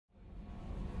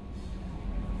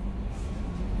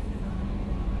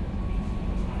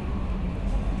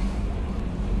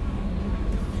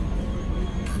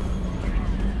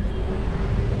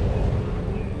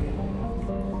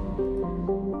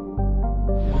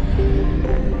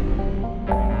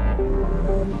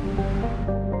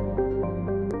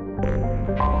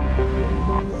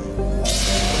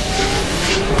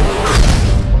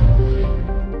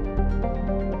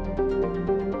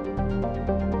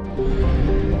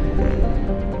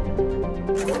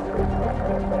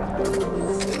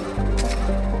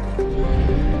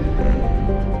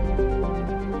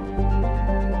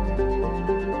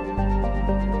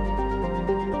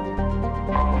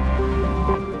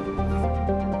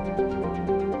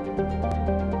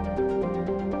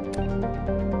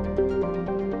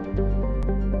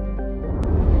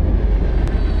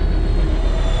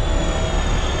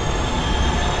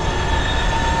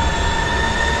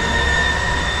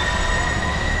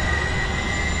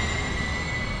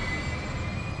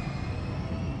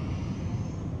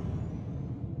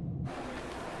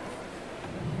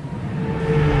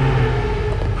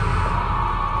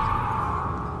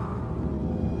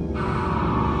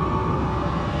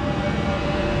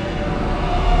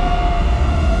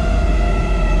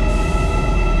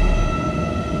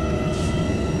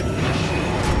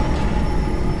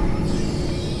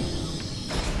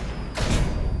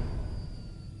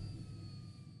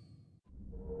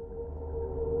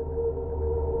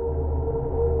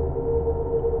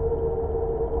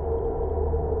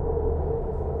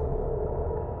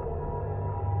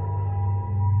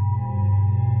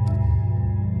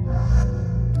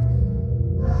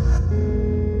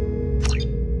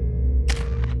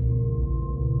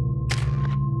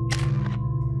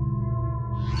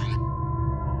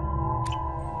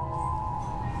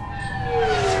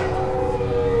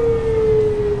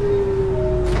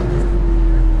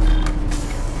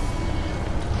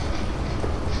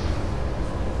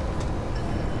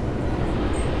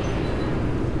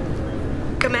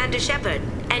Commander Shepard.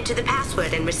 Enter the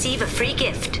password and receive a free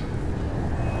gift.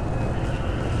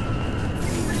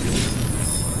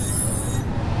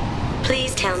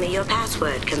 Please tell me your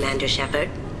password, Commander Shepard.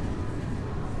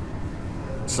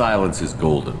 Silence is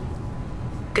golden.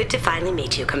 Good to finally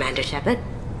meet you, Commander Shepard.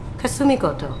 Kasumi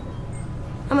Goto.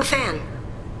 I'm a fan.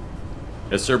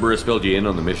 Has Cerberus filled you in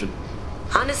on the mission?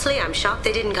 Honestly, I'm shocked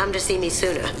they didn't come to see me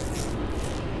sooner.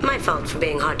 My fault for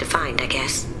being hard to find, I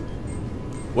guess.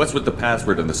 What's with the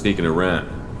password and the sneaking around?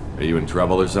 Are you in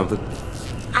trouble or something?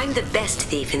 I'm the best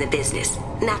thief in the business,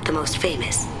 not the most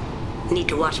famous. Need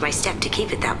to watch my step to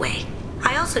keep it that way.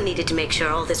 I also needed to make sure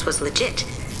all this was legit.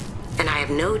 And I have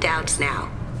no doubts now.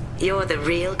 You're the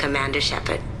real Commander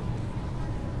Shepard.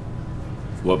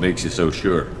 What makes you so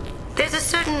sure? There's a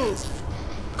certain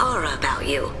aura about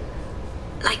you.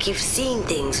 Like you've seen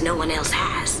things no one else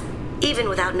has. Even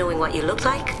without knowing what you looked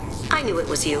like, I knew it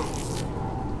was you.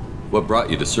 What brought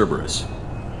you to Cerberus?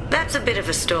 That's a bit of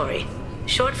a story.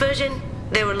 Short version,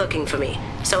 they were looking for me,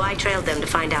 so I trailed them to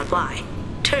find out why.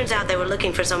 Turns out they were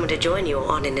looking for someone to join you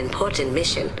on an important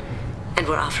mission, and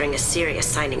were offering a serious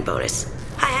signing bonus.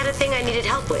 I had a thing I needed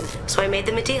help with, so I made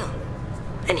them a deal.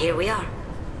 And here we are.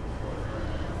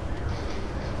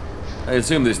 I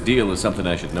assume this deal is something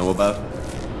I should know about?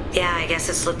 Yeah, I guess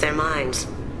it slipped their minds.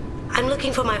 I'm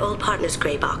looking for my old partner's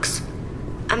gray box.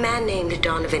 A man named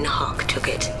Donovan Hawk took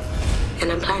it,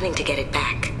 and I'm planning to get it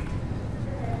back.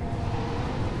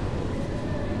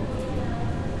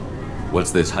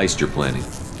 What's this heist you're planning?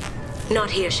 Not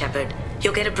here, Shepard.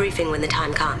 You'll get a briefing when the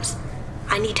time comes.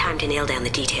 I need time to nail down the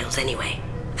details anyway.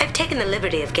 I've taken the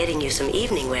liberty of getting you some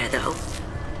evening wear, though.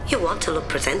 You want to look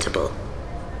presentable.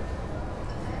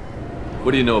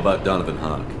 What do you know about Donovan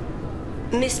Hawk?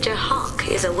 Mr. Hawk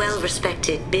is a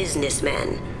well-respected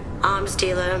businessman. Arms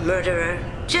dealer, murderer,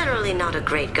 generally not a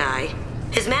great guy.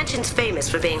 His mansion's famous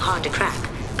for being hard to crack,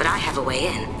 but I have a way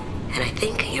in, and I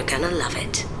think you're gonna love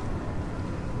it.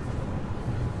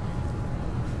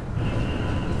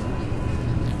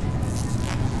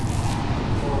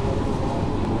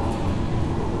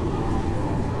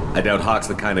 I doubt Hawk's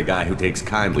the kind of guy who takes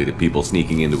kindly to people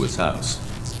sneaking into his house.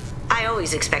 I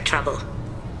always expect trouble.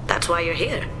 That's why you're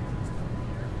here.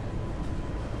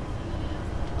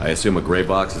 I assume a gray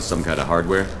box is some kind of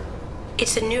hardware?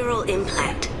 It's a neural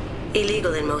implant.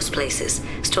 Illegal in most places.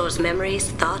 Stores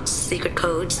memories, thoughts, secret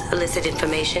codes, illicit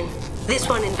information. This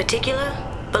one in particular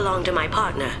belonged to my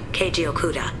partner, Keiji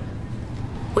Okuda.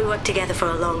 We worked together for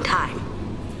a long time,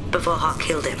 before Hawk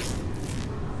killed him.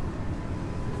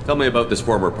 Tell me about this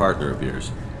former partner of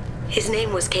yours. His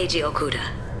name was Keiji Okuda,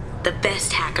 the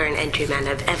best hacker and entryman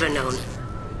I've ever known.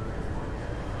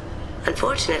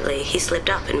 Unfortunately, he slipped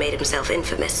up and made himself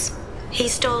infamous. He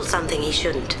stole something he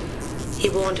shouldn't. He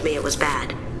warned me it was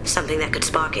bad, something that could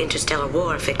spark interstellar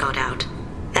war if it got out.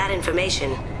 That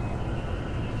information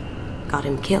got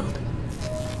him killed.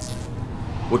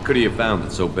 What could he have found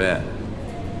that's so bad?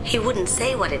 He wouldn't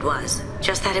say what it was,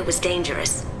 just that it was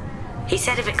dangerous. He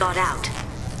said if it got out,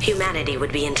 humanity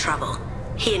would be in trouble.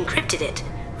 He encrypted it,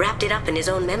 wrapped it up in his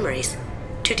own memories.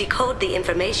 To decode the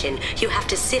information, you have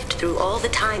to sift through all the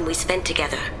time we spent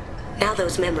together. Now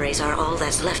those memories are all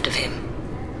that's left of him.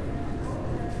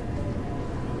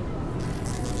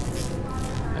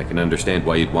 I can understand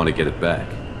why you'd want to get it back.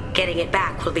 Getting it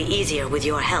back will be easier with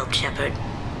your help, Shepard.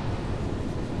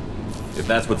 If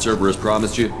that's what Cerberus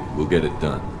promised you, we'll get it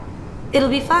done. It'll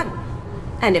be fun.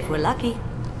 And if we're lucky,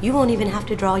 you won't even have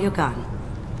to draw your gun.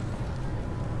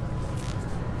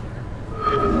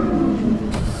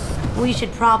 We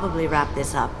should probably wrap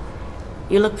this up.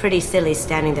 You look pretty silly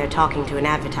standing there talking to an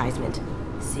advertisement.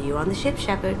 See you on the ship,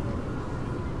 Shepard.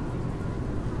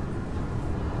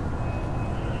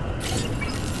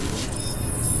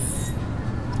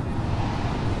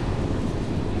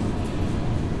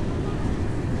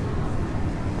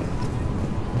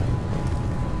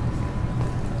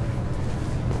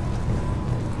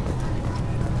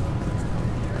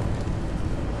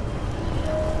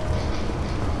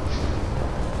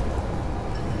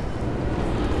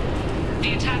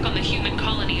 The attack on the human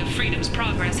colony of Freedom's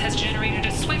Progress has generated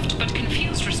a swift but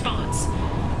confused response.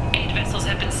 Aid vessels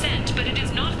have been sent, but it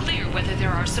is not clear whether there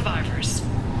are survivors.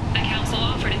 The Council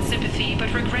offered its sympathy,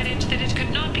 but regretted that it could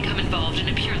not become involved in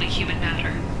a purely human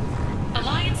matter.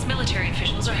 Alliance military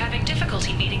officials are having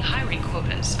difficulty meeting hiring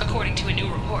quotas, according to a new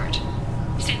report.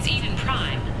 Since Eden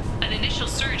Prime, an initial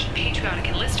surge in patriotic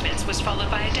enlistments was followed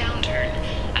by a downturn,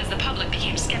 as the public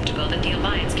became skeptical that the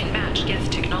Alliance can match Geth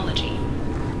technology.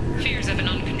 Fears of an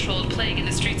uncontrolled plague in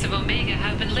the streets of Omega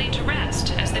have been laid to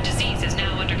rest, as the disease is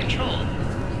now under control.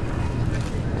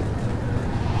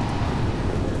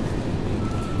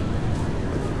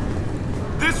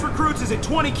 This recruits is a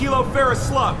 20 kilofarad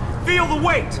slug. Feel the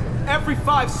weight! Every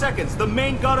 5 seconds, the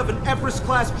main gun of an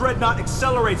Everest-class dreadnought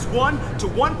accelerates 1 to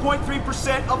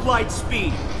 1.3% of light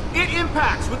speed. It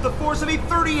impacts with the force of a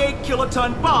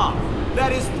 38-kiloton bomb.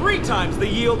 That is 3 times the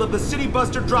yield of the city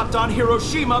buster dropped on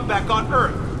Hiroshima back on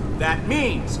Earth. That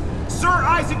means Sir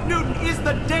Isaac Newton is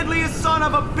the deadliest son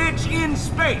of a bitch in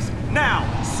space. Now,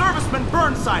 Serviceman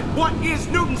Burnside, what is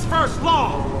Newton's first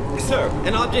law? Sir,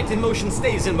 an object in motion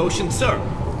stays in motion, sir.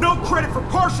 No credit for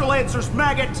partial answers,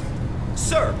 maggot!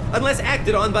 Sir, unless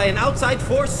acted on by an outside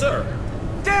force, sir.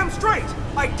 Damn straight!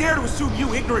 I dare to assume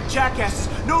you ignorant jackasses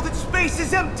know that space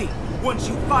is empty. Once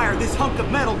you fire this hunk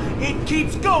of metal, it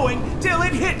keeps going till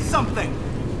it hits something.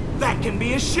 That can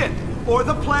be a ship, or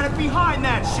the planet behind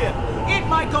that ship. It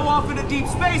might go off into deep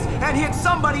space and hit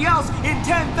somebody else in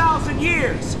 10,000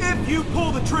 years. If you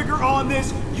pull the trigger on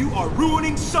this, you are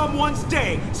ruining someone's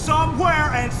day, somewhere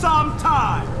and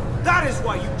sometime. That is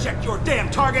why you check your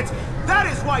damn targets.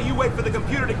 That is why you wait for the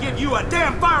computer to give you a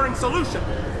damn firing solution.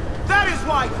 That is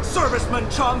why,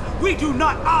 Serviceman Chung, we do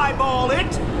not eyeball it.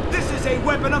 This is a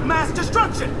weapon of mass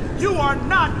destruction. You are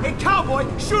not a cowboy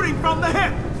shooting from the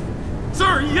hip.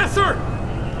 Sir, yes, sir.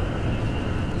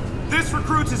 This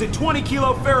recruits is a 20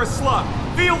 kilofarad slug.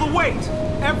 Feel the weight.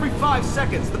 Every 5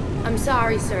 seconds, I'm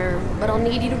sorry, sir, but I'll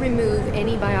need you to remove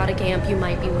any biotic amp you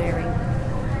might be wearing.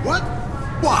 What?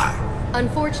 Why?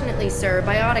 Unfortunately, sir,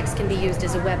 biotics can be used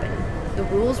as a weapon. The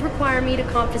rules require me to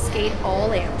confiscate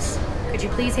all amps. Could you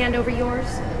please hand over yours?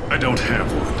 I don't have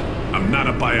one. I'm not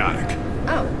a biotic.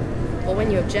 Oh. Well,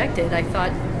 when you objected, I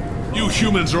thought... You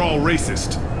humans are all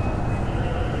racist.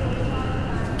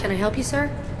 Can I help you,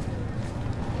 sir?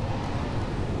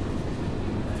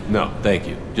 No, thank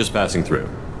you. Just passing through.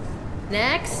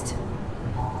 Next.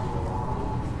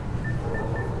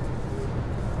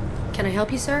 Can I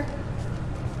help you, sir?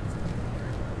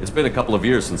 It's been a couple of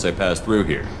years since I passed through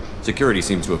here. Security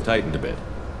seems to have tightened a bit.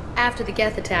 After the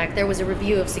Geth attack, there was a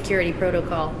review of security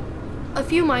protocol. A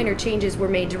few minor changes were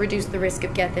made to reduce the risk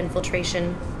of Geth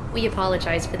infiltration. We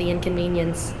apologize for the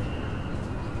inconvenience.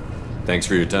 Thanks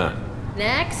for your time.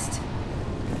 Next.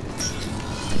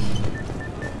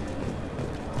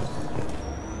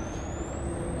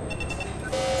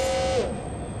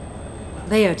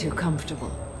 They are too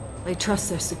comfortable. They trust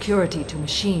their security to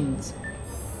machines.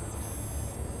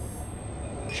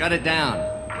 Shut it down.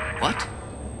 What?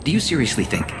 Do you seriously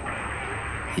think?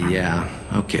 Yeah,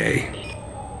 okay.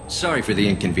 Sorry for the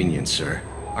inconvenience, sir.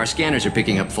 Our scanners are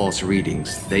picking up false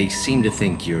readings. They seem to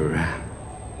think you're...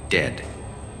 dead.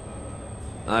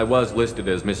 I was listed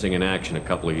as missing in action a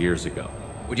couple of years ago.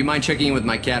 Would you mind checking in with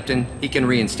my captain? He can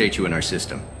reinstate you in our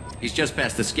system. He's just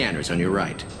past the scanners on your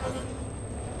right.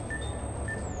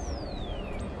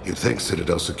 You'd think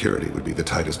Citadel security would be the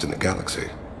tightest in the galaxy.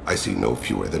 I see no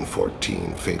fewer than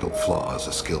 14 fatal flaws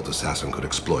a skilled assassin could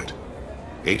exploit.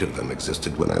 8 of them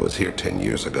existed when I was here 10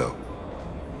 years ago.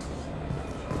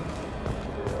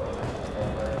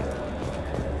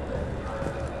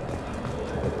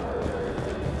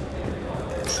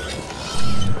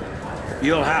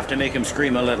 You'll have to make him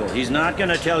scream a little. He's not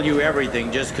gonna tell you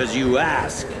everything just because you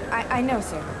ask. I know,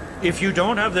 sir. If you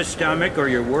don't have the stomach or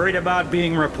you're worried about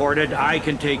being reported, I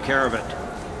can take care of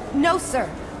it. No, sir.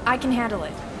 I can handle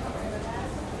it.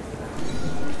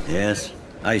 Yes,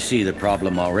 I see the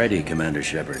problem already, Commander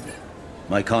Shepard.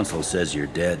 My console says you're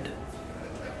dead.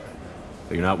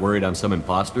 But you're not worried I'm some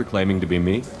imposter claiming to be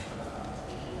me?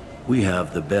 We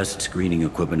have the best screening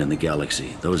equipment in the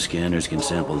galaxy. Those scanners can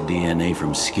sample DNA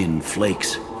from skin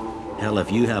flakes. Hell,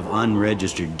 if you have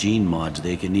unregistered gene mods,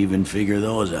 they can even figure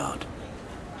those out.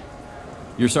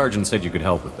 Your sergeant said you could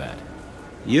help with that.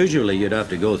 Usually you'd have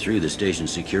to go through the station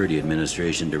security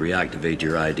administration to reactivate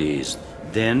your IDs.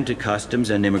 Then to customs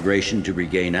and immigration to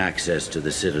regain access to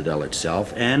the Citadel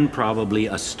itself, and probably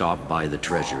a stop by the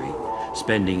Treasury.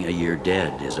 Spending a year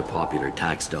dead is a popular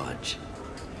tax dodge.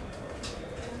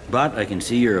 But I can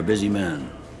see you're a busy man.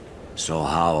 So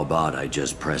how about I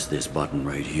just press this button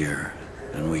right here,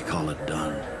 and we call it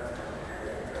done?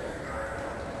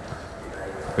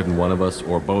 Couldn't one of us,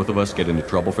 or both of us, get into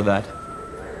trouble for that?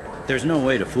 There's no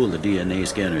way to fool the DNA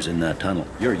scanners in that tunnel.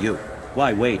 You're you.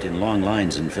 Why wait in long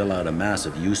lines and fill out a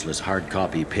massive useless hard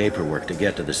copy paperwork to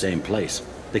get to the same place?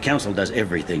 The Council does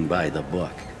everything by the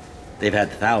book. They've had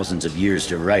thousands of years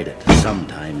to write it.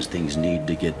 Sometimes things need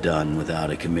to get done without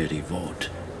a committee vote.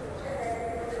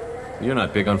 You're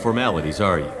not big on formalities,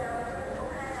 are you?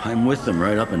 I'm with them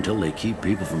right up until they keep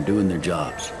people from doing their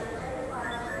jobs.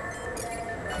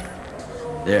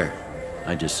 There.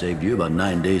 I just saved you about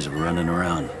 9 days of running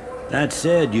around. That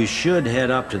said, you should head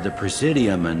up to the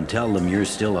Presidium and tell them you're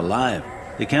still alive.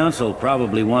 The Council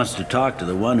probably wants to talk to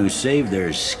the one who saved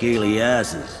their scaly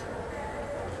asses.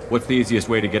 What's the easiest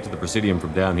way to get to the Presidium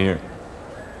from down here?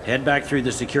 Head back through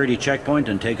the security checkpoint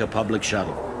and take a public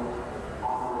shuttle.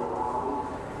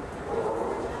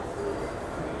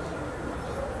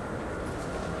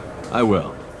 I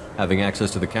will. Having access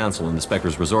to the Council and the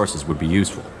Spectre's resources would be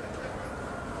useful.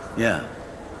 Yeah.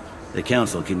 The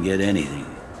Council can get anything.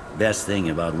 Best thing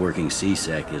about working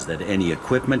CSEC is that any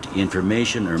equipment,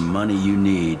 information, or money you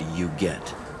need, you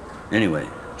get. Anyway,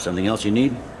 something else you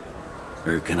need?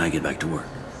 Or can I get back to work?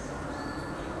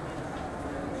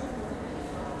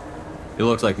 It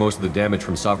looks like most of the damage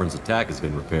from Sovereign's attack has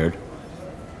been repaired.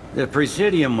 The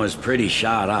Presidium was pretty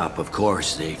shot up. Of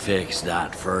course, they fixed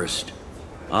that first.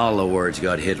 All the wards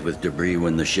got hit with debris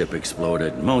when the ship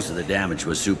exploded. Most of the damage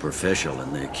was superficial,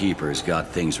 and the Keepers got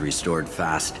things restored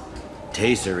fast.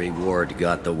 Tasery Ward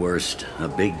got the worst. A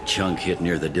big chunk hit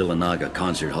near the Dillanaga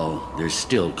concert hall. They're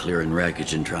still clearing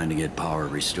wreckage and trying to get power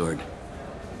restored.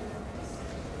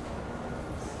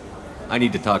 I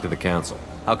need to talk to the Council.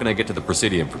 How can I get to the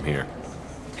Presidium from here?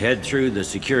 Head through the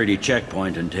security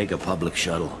checkpoint and take a public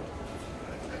shuttle.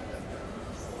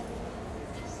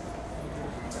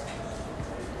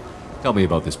 Tell me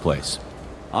about this place.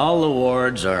 All the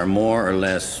wards are more or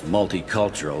less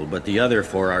multicultural, but the other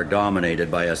four are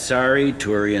dominated by Asari,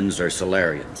 Turians, or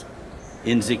Solarians.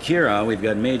 In Zakira, we've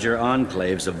got major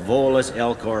enclaves of Volus,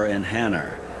 Elcor, and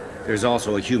Hanar. There's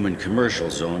also a human commercial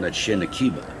zone at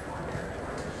Shinakiba.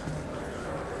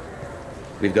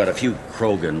 We've got a few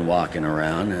Krogan walking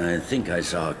around, and I think I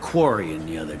saw a Quarian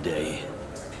the other day.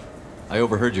 I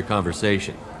overheard your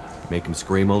conversation. Make him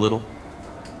scream a little?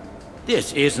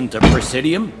 This isn't a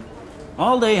Presidium.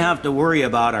 All they have to worry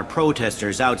about are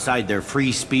protesters outside their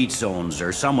free speech zones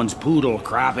or someone's poodle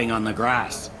crapping on the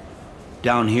grass.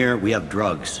 Down here, we have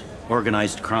drugs,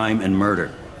 organized crime, and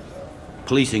murder.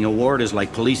 Policing a ward is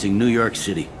like policing New York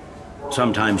City.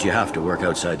 Sometimes you have to work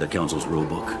outside the Council's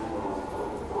rulebook.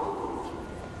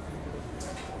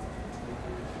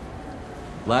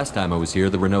 Last time I was here,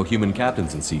 there were no human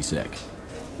captains in CSEC.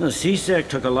 The CSEC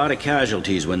took a lot of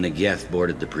casualties when the Geth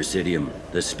boarded the Presidium.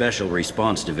 The Special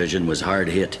Response Division was hard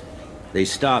hit. They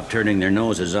stopped turning their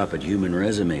noses up at human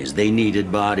resumes. They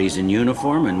needed bodies in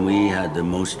uniform, and we had the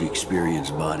most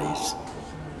experienced bodies.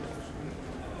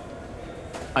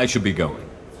 I should be going.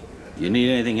 You need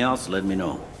anything else, let me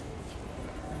know.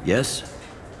 Yes?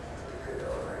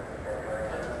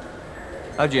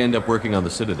 How'd you end up working on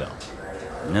the Citadel?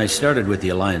 I started with the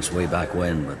Alliance way back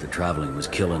when, but the traveling was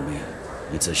killing me.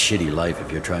 It's a shitty life if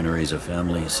you're trying to raise a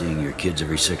family, seeing your kids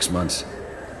every 6 months.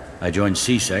 I joined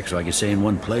CSEC so I could stay in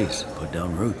one place, put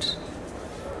down roots.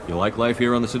 You like life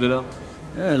here on the Citadel?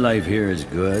 Life here is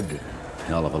good.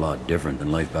 Hell of a lot different than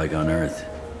life back on Earth.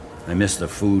 I miss the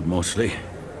food mostly.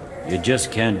 You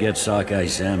just can't get sockeye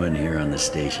salmon here on the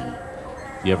station.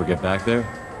 You ever get back there?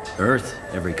 Earth,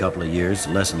 every couple of years,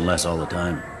 less and less all the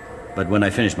time. But when I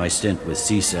finish my stint with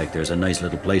CSEC, there's a nice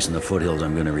little place in the foothills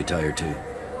I'm gonna retire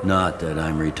to. Not that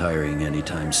I'm retiring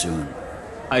anytime soon.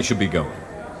 I should be going.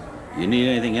 You need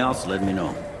anything else, let me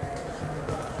know.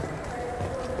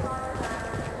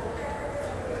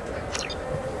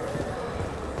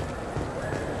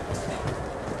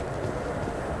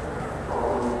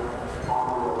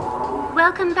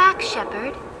 Welcome back,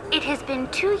 Shepard. It has been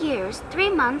 2 years,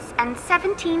 3 months, and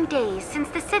 17 days since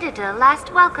the Citadel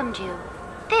last welcomed you.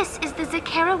 This is the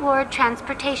Zakera Ward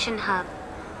Transportation Hub.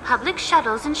 Public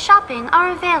shuttles and shopping are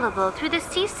available through the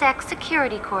CSEC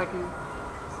security cordon.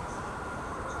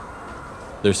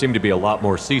 There seem to be a lot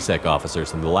more CSEC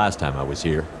officers than the last time I was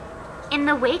here. In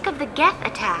the wake of the Geth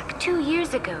attack 2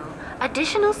 years ago,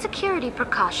 additional security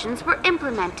precautions were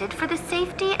implemented for the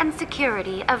safety and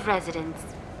security of residents.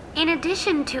 In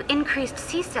addition to increased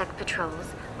CSEC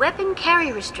patrols, weapon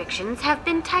carry restrictions have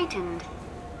been tightened.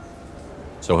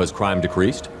 So has crime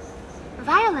decreased?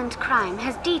 Violent crime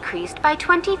has decreased by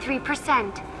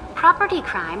 23%. Property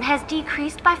crime has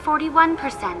decreased by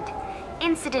 41%.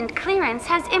 Incident clearance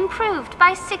has improved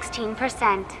by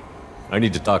 16%. I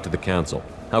need to talk to the Council.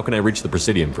 How can I reach the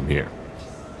Presidium from here?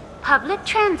 Public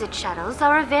transit shuttles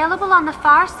are available on the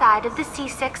far side of the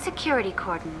CSEC security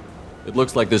cordon. It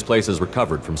looks like this place has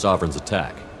recovered from Sovereign's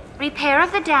attack. Repair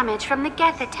of the damage from the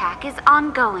Geth attack is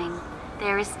ongoing.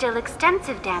 There is still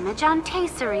extensive damage on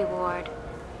Tasery Ward.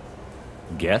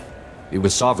 Geth? It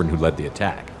was Sovereign who led the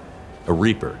attack. A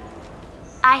Reaper.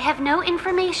 I have no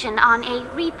information on a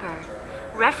Reaper.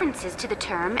 References to the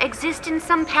term exist in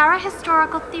some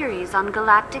parahistorical theories on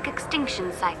galactic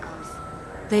extinction cycles.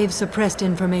 They've suppressed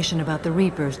information about the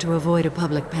Reapers to avoid a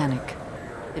public panic.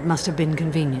 It must have been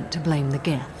convenient to blame the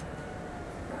Geth.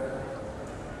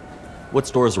 What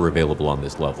stores are available on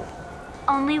this level?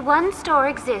 Only one store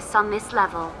exists on this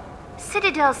level.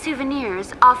 Citadel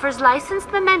Souvenirs offers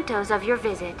licensed mementos of your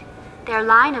visit. Their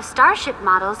line of starship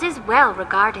models is well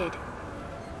regarded.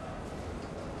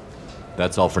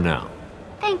 That's all for now.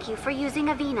 Thank you for using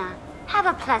Avina. Have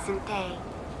a pleasant day.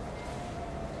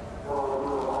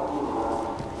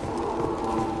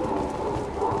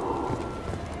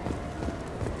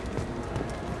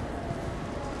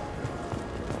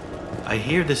 I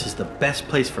hear this is the best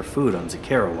place for food on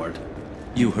Zakara Ward.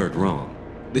 You heard wrong.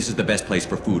 This is the best place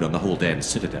for food on the whole damn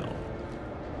Citadel.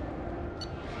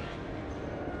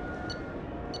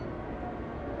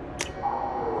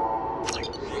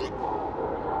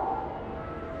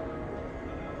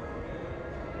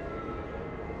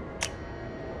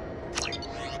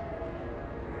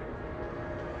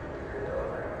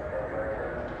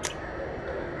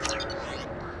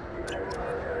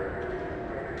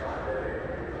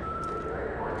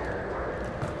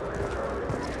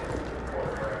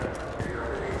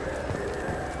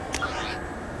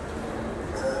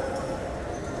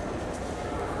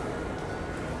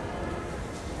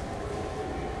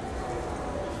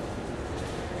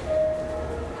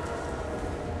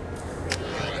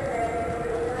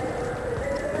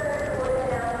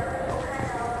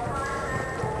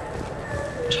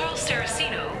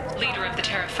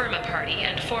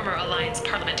 Former Alliance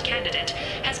Parliament candidate,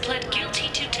 has pled guilty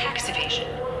to tax evasion.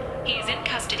 He is in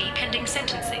custody pending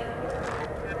sentencing.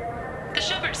 The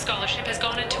Shepard Scholarship has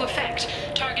gone into effect,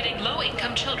 targeting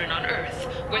low-income children on Earth,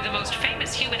 where the most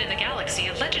famous human in the galaxy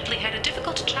allegedly had a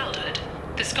difficult childhood.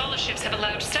 The scholarships have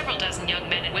allowed several dozen young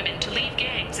men and women to leave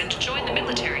gangs and join the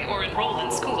military or enroll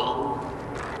in school.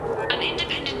 An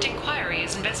independent inquiry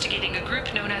is investigating a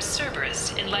group known as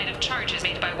Cerberus in light of charges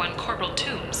made by one Corporal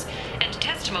Toombs and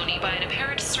testimony by an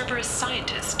apparent Cerberus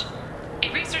scientist.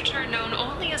 A researcher known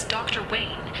only as Dr. Wayne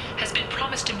has been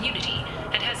promised immunity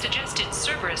and has suggested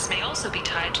Cerberus may also be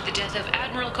tied to the death of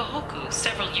Admiral Kahoku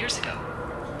several years ago.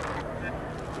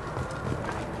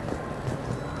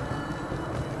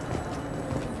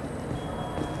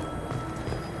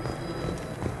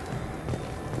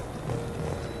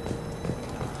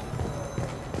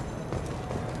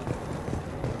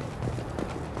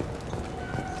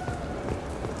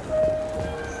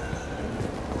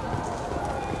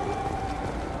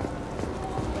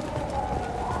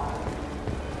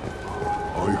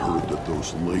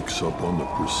 Lakes up on the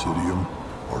Presidium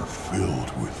are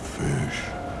filled with fish.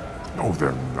 No,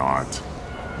 they're not.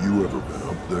 You ever been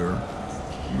up there?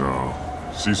 No.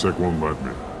 CSEC won't let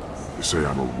me. They say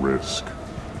I'm a risk.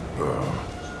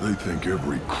 They think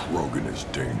every Krogan is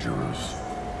dangerous.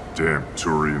 Damn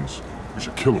Turians. We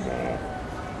should kill them all.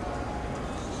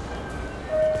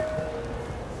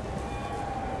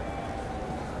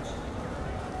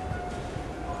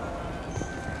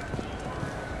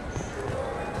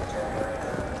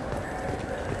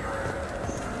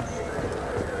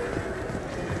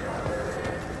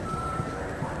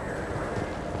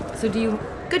 So do you...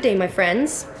 Good day, my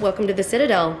friends. Welcome to the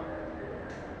Citadel.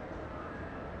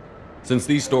 Since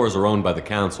these stores are owned by the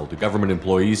Council, do government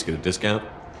employees get a discount?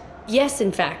 Yes,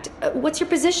 in fact. What's your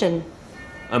position?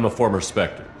 I'm a former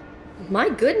Spectre. My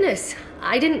goodness.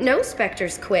 I didn't know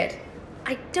Spectres quit.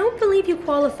 I don't believe you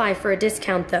qualify for a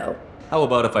discount, though. How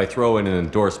about if I throw in an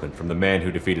endorsement from the man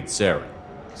who defeated Sarah?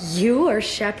 You are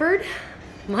Shepard?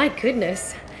 My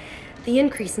goodness. The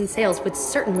increase in sales would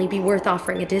certainly be worth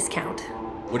offering a discount.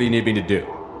 What do you need me to do?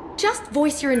 Just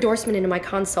voice your endorsement into my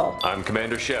console. I'm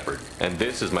Commander Shepard, and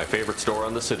this is my favorite store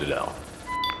on the Citadel.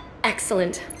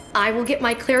 Excellent. I will get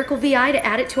my clerical VI to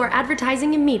add it to our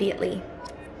advertising immediately.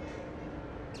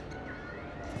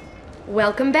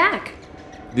 Welcome back.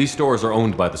 These stores are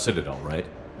owned by the Citadel, right?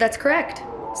 That's correct.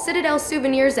 Citadel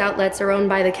Souvenirs outlets are owned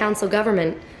by the Council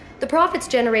government. The profits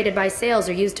generated by sales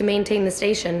are used to maintain the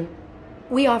station.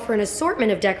 We offer an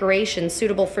assortment of decorations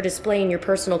suitable for display in your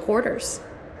personal quarters.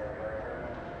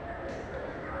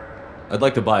 I'd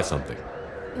like to buy something.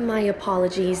 My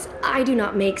apologies. I do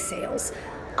not make sales.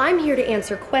 I'm here to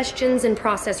answer questions and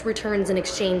process returns and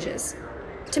exchanges.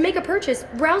 To make a purchase,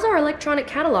 browse our electronic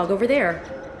catalog over there.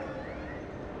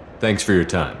 Thanks for your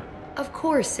time. Of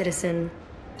course, citizen.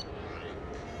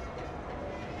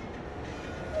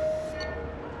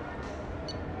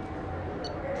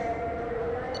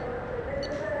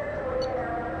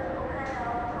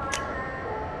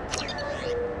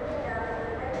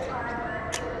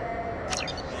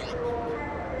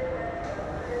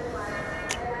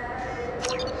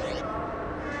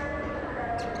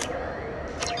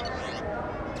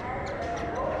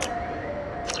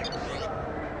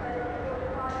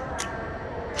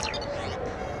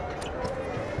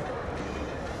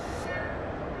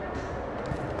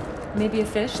 Maybe a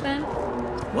fish, then?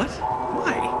 What?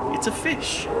 Why? It's a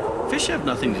fish. Fish have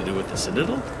nothing to do with the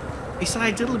Citadel.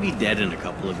 Besides, it'll be dead in a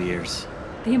couple of years.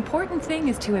 The important thing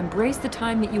is to embrace the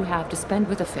time that you have to spend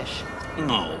with a fish.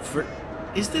 No,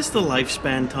 is this the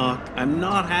lifespan talk? I'm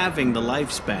not having the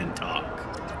lifespan talk.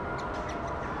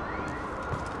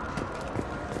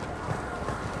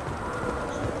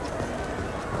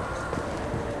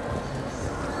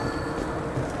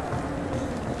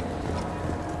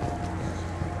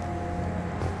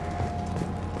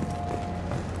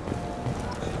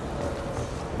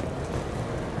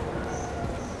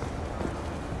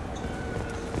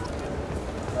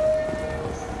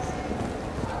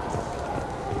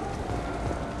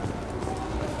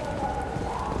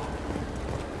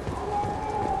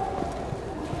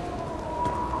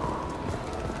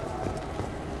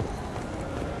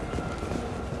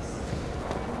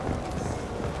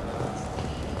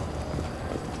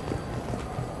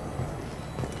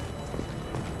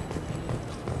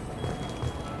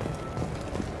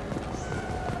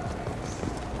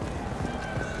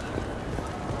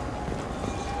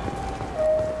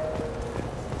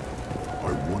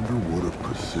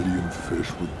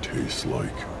 Fish would taste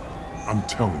like. I'm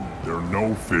telling you, there are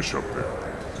no fish up there.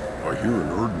 I hear an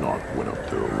Erdnot went up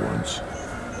there once.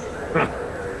 An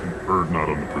Erdnot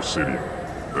on the Presidium.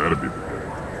 That'd be the day.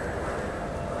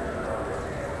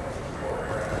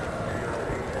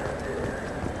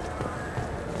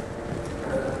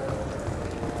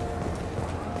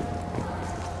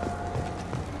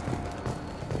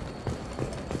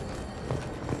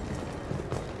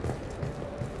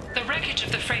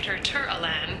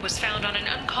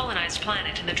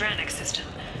 Planet in the Dranik system.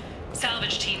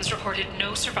 Salvage teams reported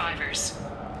no survivors.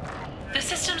 The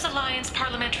Systems Alliance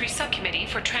Parliamentary Subcommittee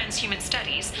for Transhuman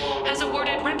Studies has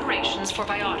awarded reparations for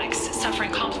biotics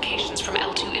suffering complications from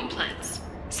L2 implants.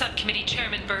 Subcommittee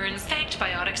Chairman Burns thanked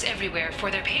biotics everywhere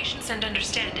for their patience and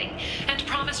understanding, and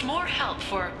promised more help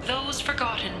for those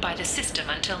forgotten by the system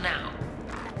until now.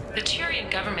 The Turian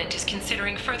government is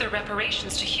considering further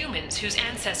reparations to humans whose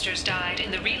ancestors died in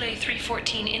the Relay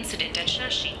 314 incident at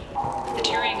Shnashi. The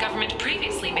Turian government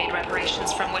previously made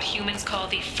reparations from what humans call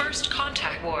the First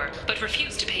Contact War, but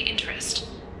refused to pay interest.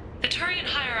 The Turian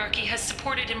hierarchy has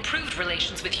supported improved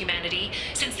relations with humanity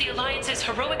since the Alliance's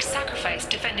heroic sacrifice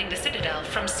defending the Citadel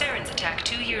from Saren's attack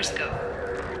 2 years ago.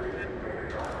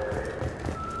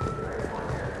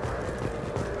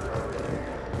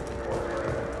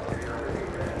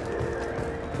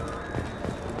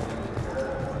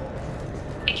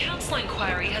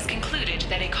 Inquiry has concluded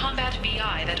that a combat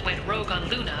VI that went rogue on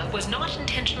Luna was not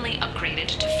intentionally upgraded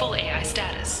to full AI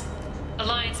status.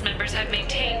 Alliance members have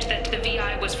maintained that the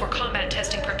VI was for combat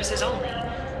testing purposes only.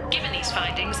 Given these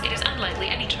findings, it is unlikely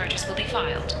any charges will be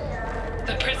filed.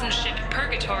 The prison ship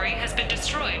Purgatory has been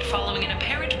destroyed following an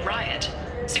apparent riot.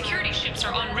 Security ships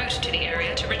are en route to the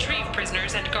area to retrieve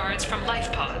prisoners and guards from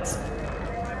life pods.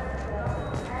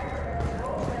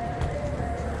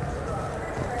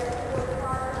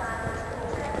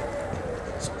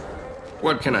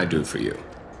 What can I do for you?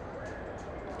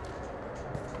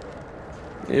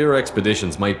 Your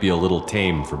expeditions might be a little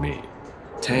tame for me.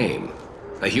 Tame?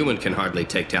 A human can hardly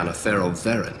take down a Pharaoh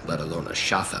Varen, let alone a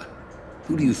Shatha.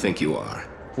 Who do you think you are?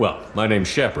 Well, my name's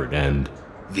Shepard, and...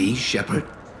 The Shepard?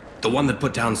 The one that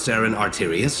put down Saren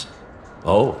Arterius?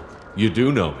 Oh, you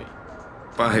do know me.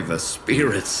 By the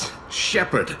spirits,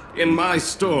 Shepard, in my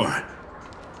store.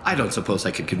 I don't suppose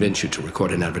I could convince you to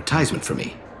record an advertisement for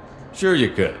me. Sure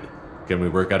you could. Can we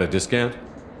work out a discount?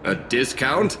 A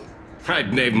discount?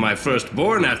 I'd name my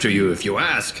firstborn after you if you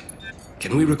ask.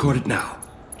 Can we record it now?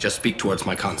 Just speak towards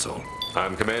my console.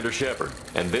 I'm Commander Shepard,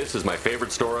 and this is my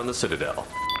favorite store on the Citadel.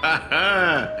 Ha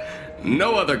ha!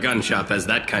 No other gun shop has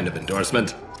that kind of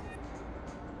endorsement.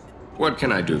 What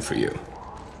can I do for you?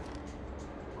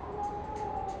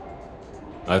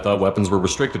 I thought weapons were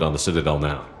restricted on the Citadel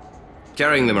now.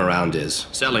 Carrying them around is.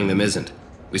 Selling them isn't.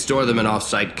 We store them in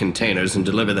off-site containers and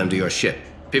deliver them to your ship.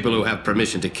 People who have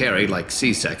permission to carry, like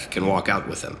C-Sec, can walk out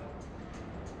with them.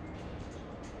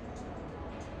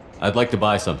 I'd like to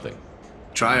buy something.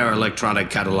 Try our electronic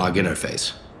catalog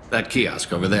interface. That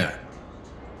kiosk over there.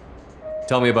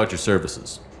 Tell me about your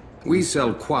services. We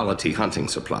sell quality hunting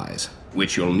supplies,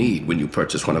 which you'll need when you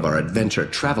purchase one of our adventure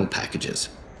travel packages.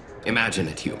 Imagine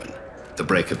it, human. The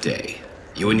break of day.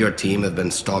 You and your team have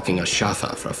been stalking a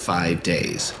Shatha for 5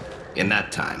 days. In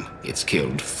that time, it's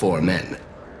killed 4 men.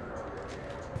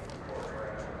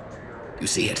 You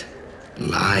see it?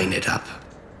 Line it up.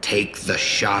 Take the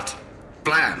shot.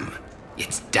 Blam!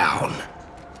 It's down.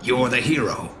 You're the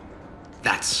hero.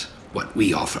 That's what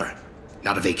we offer.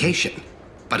 Not a vacation,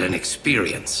 but an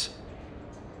experience.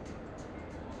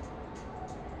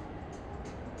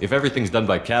 If everything's done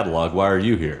by catalog, why are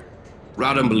you here?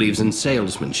 Rodham believes in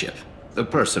salesmanship, the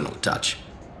personal touch.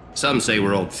 Some say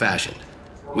we're old-fashioned.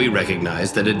 We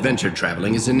recognize that adventure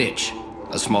traveling is a niche,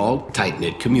 a small,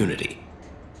 tight-knit community.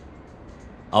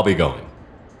 I'll be going.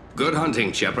 Good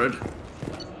hunting, Shepard.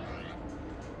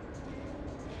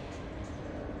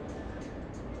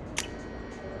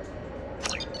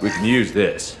 We can use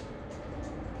this.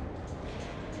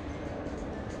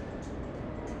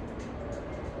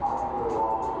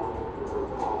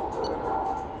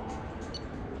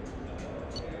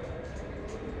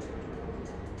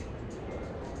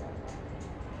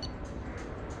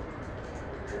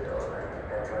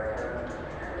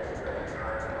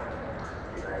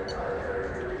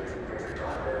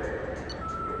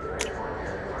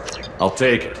 I'll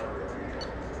take it.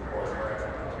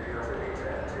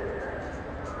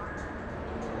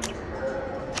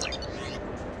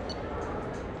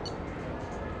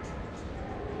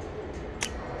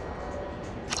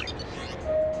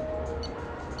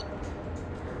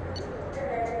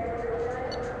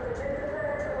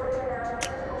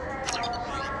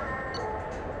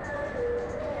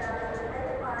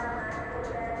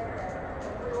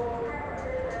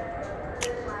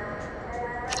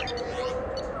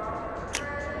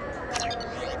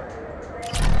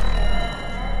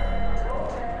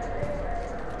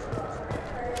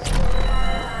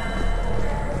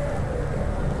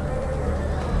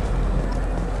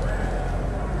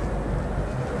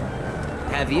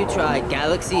 Have you tried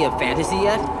Galaxy of Fantasy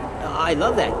yet? I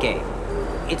love that game.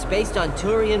 It's based on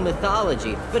Turian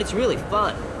mythology, but it's really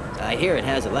fun. I hear it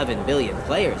has 11 billion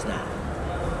players now.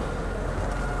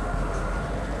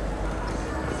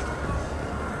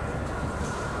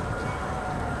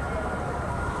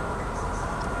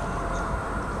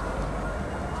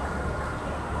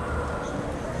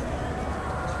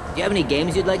 Do you have any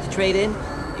games you'd like to trade in?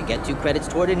 You get 2 credits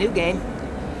toward a new game.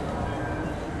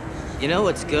 You know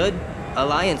what's good?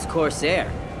 Alliance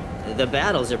Corsair. The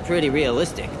battles are pretty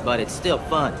realistic, but it's still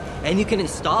fun, and you can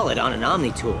install it on an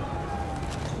Omni tool.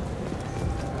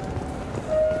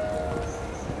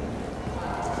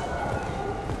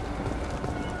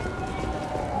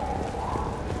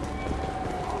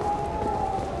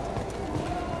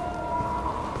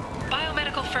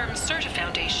 Biomedical firm Certa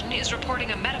Foundation is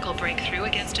reporting a medical breakthrough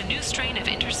against a new strain of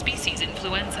interspecies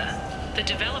influenza. The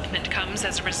development comes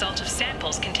as a result of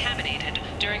samples contaminated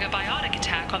during a biotic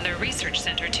attack on their research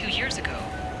center 2 years ago.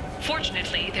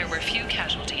 Fortunately, there were few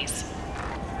casualties.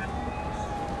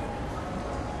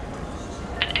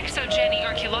 An ExoGeni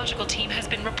archaeological team has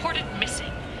been reported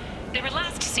missing. They were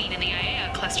last seen in the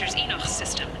Aea Cluster's Enoch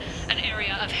system, an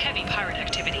area of heavy pirate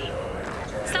activity.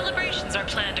 Celebrations are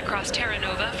planned across Terra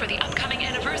Nova for the upcoming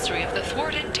anniversary of the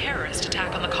thwarted terrorist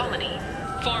attack on the colony.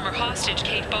 Former hostage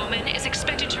Kate Bowman is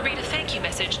expected to read a thank you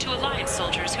message to Alliance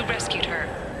soldiers who rescued her.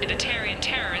 The Batarian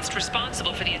terrorist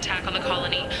responsible for the attack on the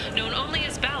colony, known only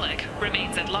as Balak,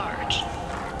 remains at large.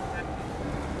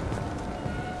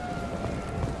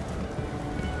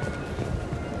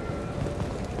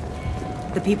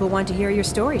 The people want to hear your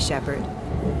story, Shepard.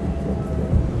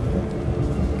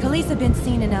 Khaleesa been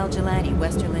seen in Al Jalani,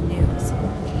 Westerland News.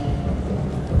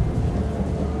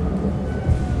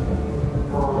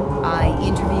 I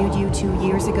interviewed you 2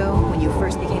 years ago when you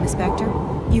first became a Spectre.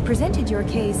 You presented your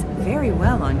case very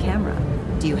well on camera.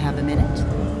 Do you have a minute?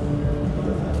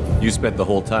 You spent the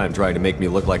whole time trying to make me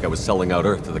look like I was selling out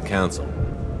Earth to the Council.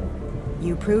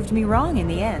 You proved me wrong in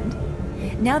the end.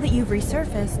 Now that you've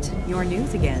resurfaced, you're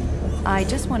news again. I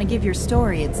just want to give your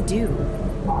story its due.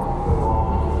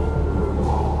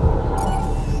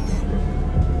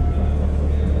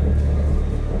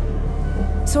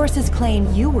 Sources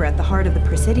claim you were at the heart of the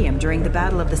Presidium during the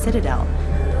Battle of the Citadel.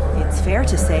 It's fair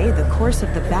to say the course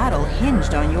of the battle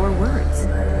hinged on your words.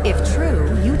 If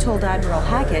true, you told Admiral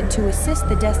Hackett to assist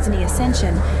the Destiny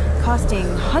Ascension, costing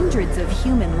hundreds of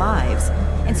human lives,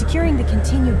 and securing the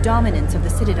continued dominance of the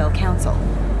Citadel Council.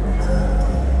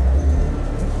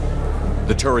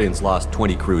 The Turians lost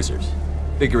 20 cruisers.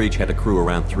 Figure each had a crew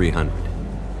around 300.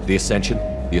 The Ascension,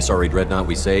 the Asari dreadnought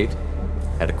we saved,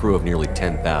 had a crew of nearly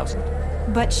 10,000.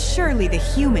 But surely the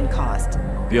human cost.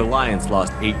 The Alliance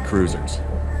lost 8 cruisers.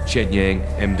 Shenyang,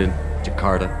 Emden,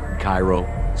 Jakarta, Cairo,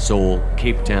 Seoul,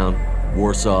 Cape Town,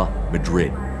 Warsaw,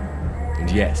 Madrid. And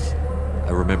yes, I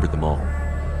remembered them all.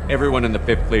 Everyone in the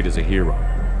 5th Fleet is a hero.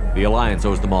 The Alliance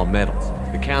owes them all medals.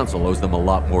 The Council owes them a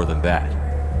lot more than that.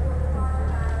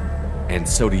 And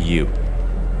so do you.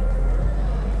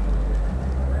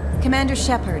 Commander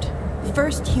Shepard,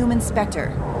 first human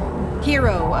Spectre.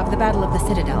 Hero of the Battle of the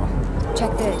Citadel.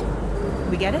 Check bid.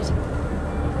 We get it?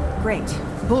 Great.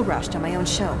 Bull rushed on my own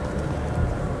show.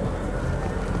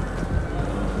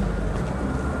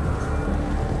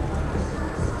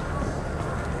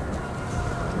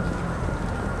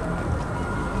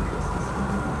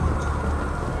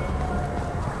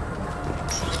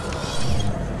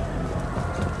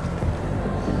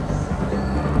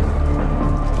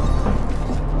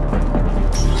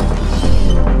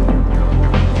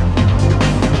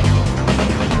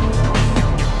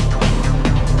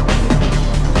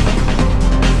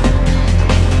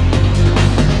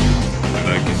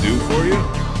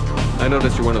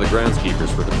 noticed you're one of the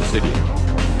groundskeepers for the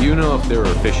Presidium. Do you know if there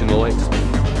are fish in the lakes?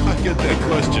 I get that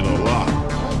question a lot.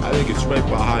 I think it's right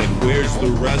behind where's the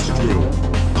restroom.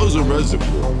 Those are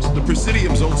reservoirs, the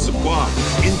Presidium's own supply,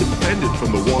 independent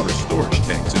from the water storage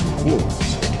tanks and rewards.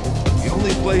 The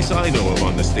only place I know of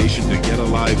on the station to get a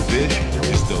live fish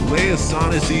is the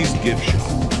Leosanisi's gift shop.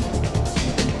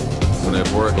 When I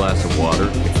pour a glass of water,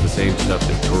 it's the same stuff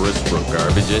that tourists throw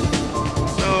garbage in?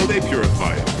 No, they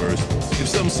purify it first. If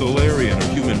some Solarian or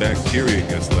human bacteria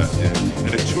gets left in,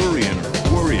 and a Turian or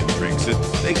Quarian drinks it,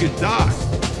 they could die.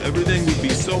 Everything would be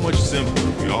so much simpler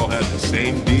if we all had the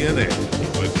same DNA.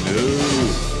 But no,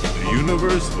 the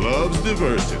universe loves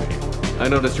diversity. I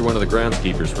noticed you're one of the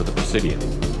groundskeepers for the Presidium.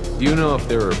 Do you know if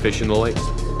there are fish in the lakes?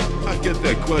 I get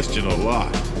that question a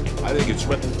lot. I think it's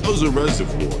right. Those are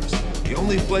reservoirs. The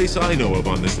only place I know of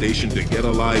on the station to get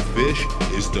a live fish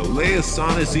is the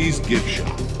Leosanisi's gift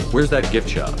shop. Where's that gift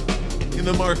shop? In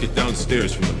the market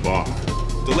downstairs from the bar.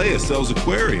 Delea sells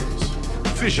aquariums.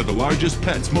 Fish are the largest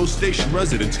pets most station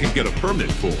residents can get a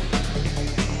permit for.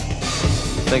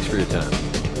 Thanks for your time.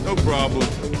 No problem.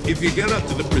 If you get up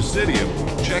to the Presidium,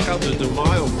 check out the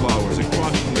Demaio flowers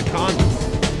across from the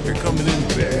conduit. They're coming in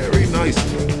very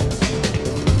nicely.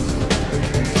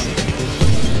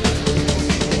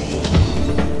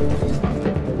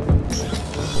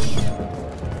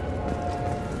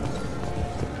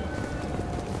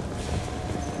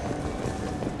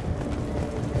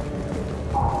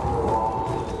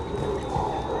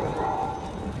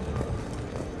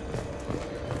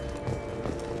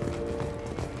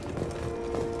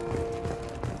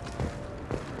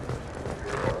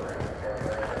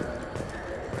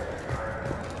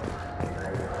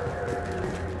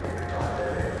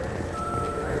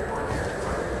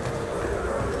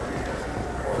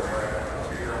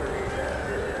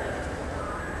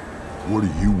 What do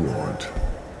you want?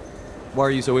 Why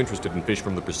are you so interested in fish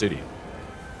from the Presidium?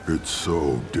 It's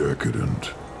so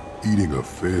decadent. Eating a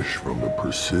fish from the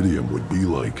Presidium would be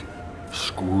like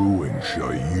screwing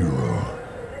Shaira.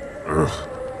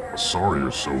 Ugh, sorry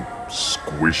you're so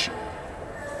squishy.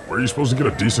 Where are you supposed to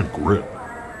get a decent grip?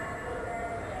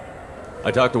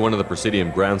 I talked to one of the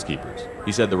Presidium groundskeepers.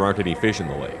 He said there aren't any fish in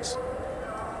the lakes.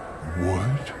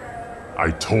 What?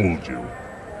 I told you.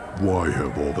 Why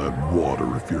have all that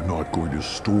water if you're not going to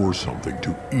store something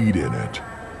to eat in it?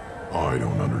 I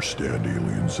don't understand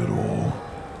aliens at all.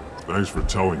 Thanks for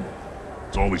telling me.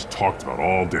 It's all he's talked about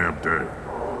all damn day.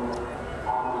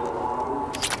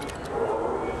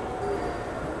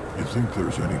 You think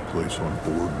there's any place on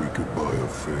board we could buy a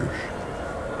fish?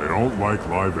 They don't like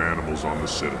live animals on the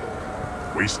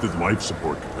Citadel. Wasted life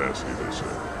support capacity, they say.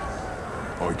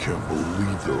 I can't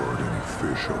believe there aren't any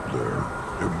fish up there.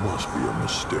 It must be a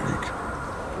mistake.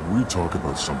 Can we talk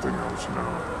about something else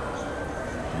now?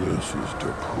 This is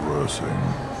depressing.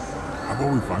 How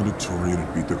about we find a Turian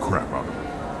and beat the crap out of him?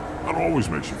 That always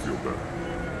makes you feel better.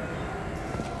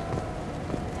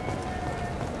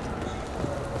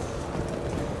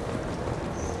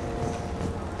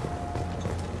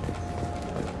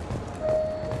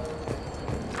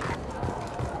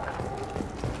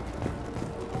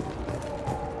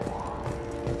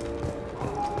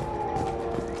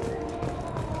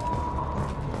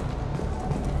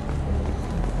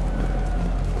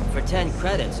 For 10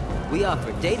 credits, we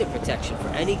offer data protection for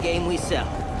any game we sell.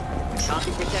 If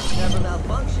copy protection ever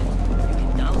malfunctions, you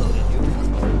can download a new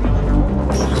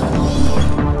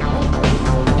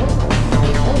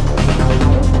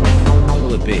What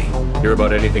will it be? Hear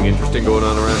about anything interesting going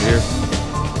on around here?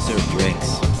 Serve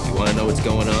drinks. You want to know what's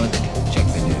going on? Check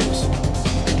the news.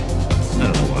 I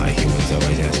don't know why humans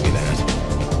always ask me that.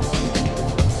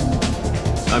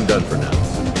 I'm done for now.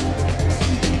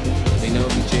 Let me know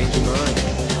if you change your mind.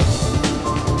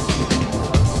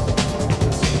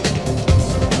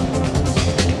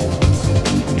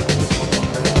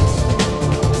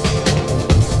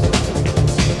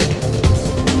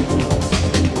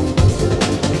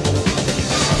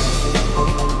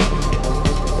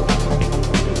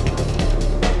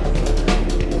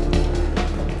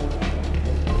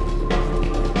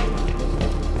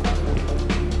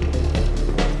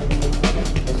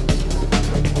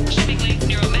 Shipping lanes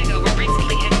near Omega were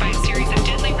recently hit by a series of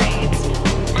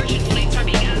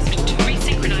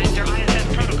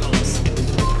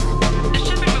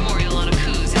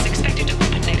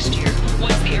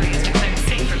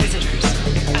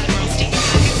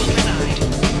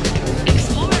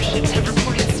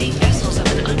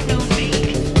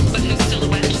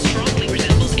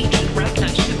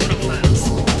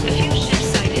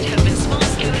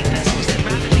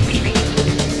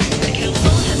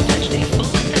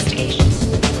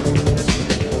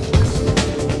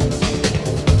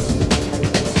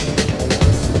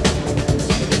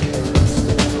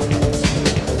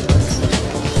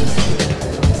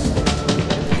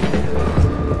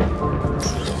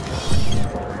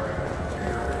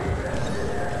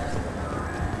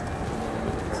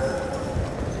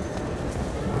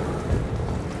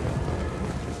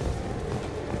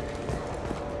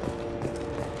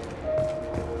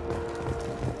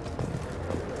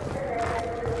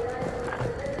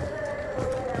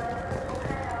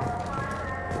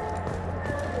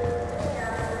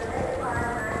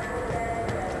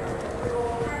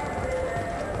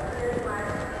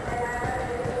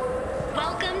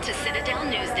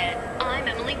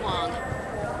Wong.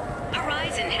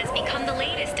 Horizon has become the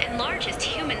latest and largest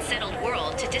human-settled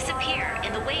world to disappear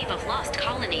in the wave of lost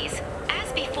colonies.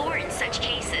 As before in such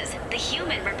cases, the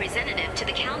human representative to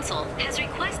the Council has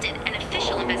requested an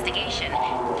official investigation.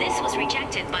 This was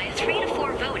rejected by a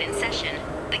 3-to-4 vote in session.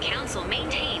 The Council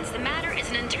maintains the matter is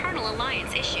an internal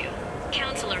Alliance issue.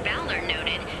 Councilor Valor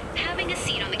noted, having a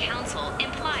seat on the Council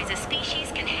implies a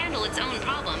species can handle its own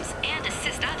problems and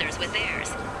assist others with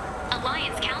theirs.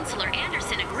 Alliance Councilor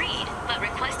Anderson agreed, but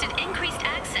requested increased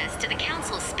access to the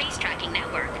Council's space tracking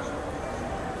network.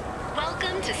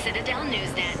 Welcome to Citadel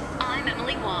Newsnet. I'm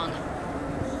Emily Wong.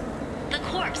 The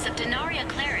corpse of Denaria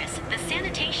Claris, the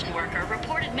sanitation worker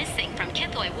reported missing from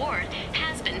Kithoy Ward,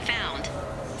 has been found.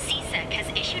 CSEC has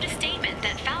issued a statement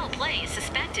that foul play is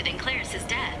suspected in Claris's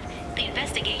death. The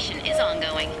investigation is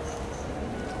ongoing.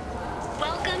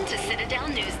 Welcome to Citadel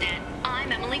Newsnet.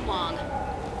 I'm Emily Wong.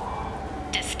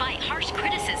 Despite harsh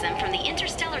criticism from the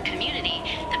interstellar community,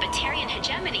 the Batarian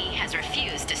hegemony has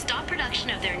refused to stop production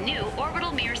of their new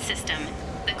orbital mirror system.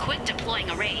 The quick-deploying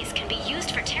arrays can be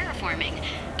used for terraforming,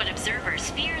 but observers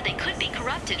fear they could be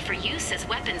corrupted for use as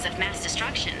weapons of mass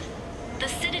destruction. The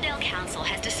Citadel Council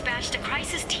has dispatched a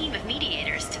crisis team of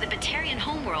mediators to the Batarian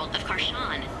homeworld of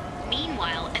Karshan.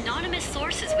 Meanwhile, anonymous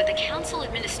sources with the Council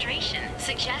administration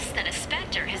suggest that a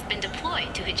Spectre has been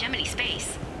deployed to hegemony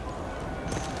space.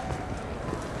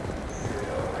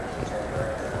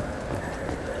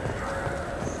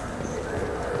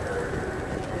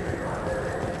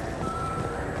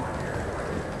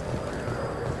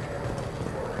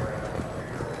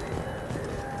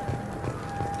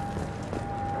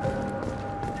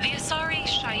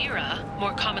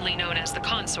 More commonly known as the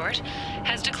Consort,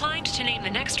 has declined to name the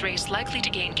next race likely to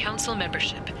gain Council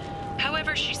membership.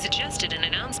 However, she suggested an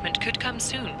announcement could come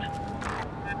soon.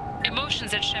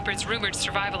 Emotions at Shepard's rumored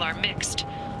survival are mixed.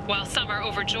 While some are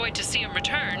overjoyed to see him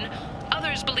return,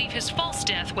 others believe his false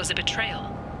death was a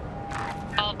betrayal.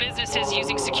 All businesses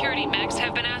using security mechs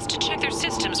have been asked to check their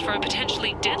systems for a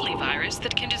potentially deadly virus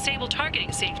that can disable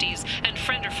targeting safeties and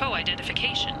friend or foe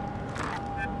identification.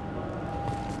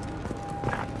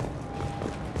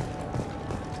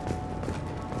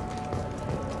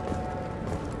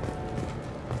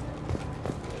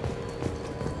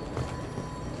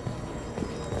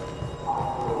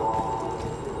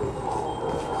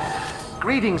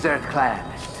 Greetings, Earth Clan.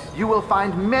 You will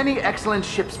find many excellent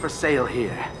ships for sale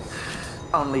here.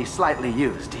 Only slightly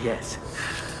used, yes.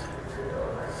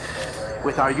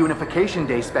 With our Unification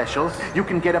Day special, you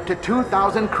can get up to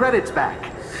 2,000 credits back.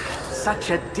 Such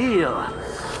a deal.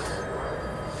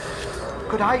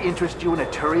 Could I interest you in a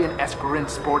Turian Esquirine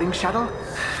sporting shuttle?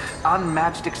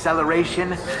 Unmatched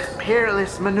acceleration,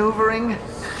 peerless maneuvering,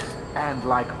 and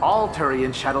like all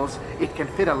Turian shuttles, it can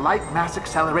fit a light mass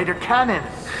accelerator cannon.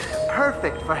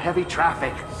 Perfect for heavy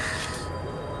traffic.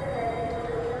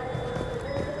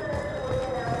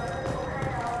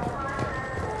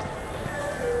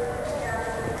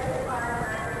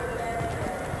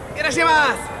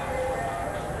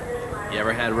 You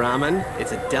ever had ramen?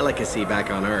 It's a delicacy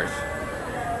back on Earth.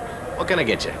 What can I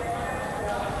get you?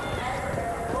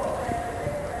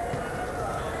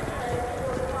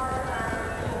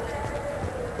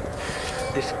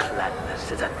 This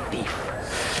Clannis is a thief,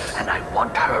 and I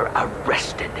want her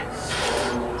arrested.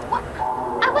 What?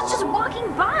 I was just walking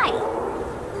by.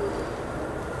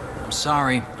 I'm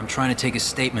sorry. I'm trying to take a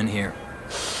statement here.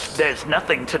 There's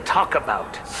nothing to talk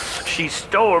about. She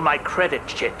stole my credit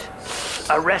chit.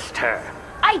 Arrest her.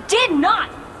 I did not!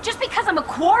 Just because I'm a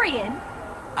Quarian.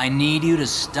 I need you to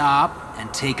stop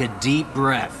and take a deep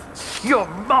breath. You're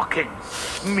mocking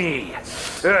me,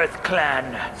 Earth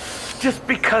Clan. Just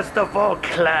because the Vol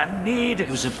Clan need... It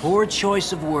was a poor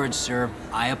choice of words, sir.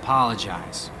 I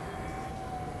apologize.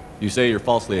 You say you're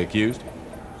falsely accused?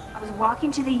 I was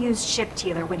walking to the used ship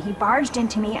dealer when he barged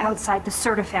into me outside the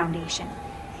Serta Foundation.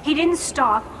 He didn't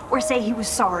stop or say he was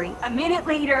sorry. A minute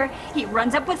later, he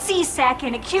runs up with CSEC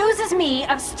and accuses me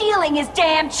of stealing his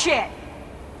damn chit.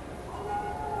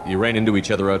 You ran into each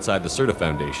other outside the Serta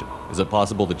Foundation. Is it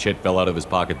possible the chit fell out of his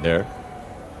pocket there?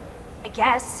 I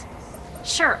guess.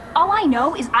 Sure, all I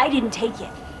know is I didn't take it.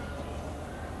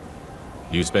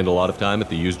 You spend a lot of time at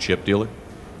the used ship dealer?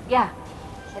 Yeah,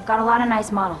 they've got a lot of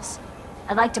nice models.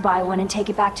 I'd like to buy one and take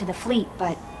it back to the fleet,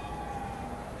 but...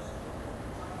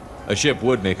 A ship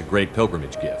would make a great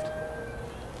pilgrimage gift.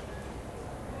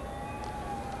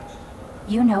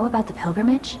 You know about the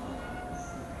pilgrimage?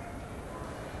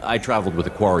 I traveled with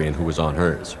a Quarian who was on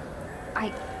hers.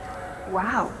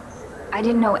 Wow. I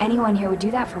didn't know anyone here would do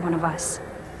that for one of us.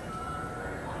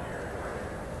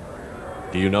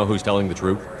 Do you know who's telling the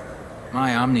truth?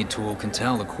 My Omni tool can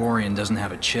tell the Quarian doesn't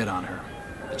have a chit on her.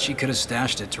 but she could have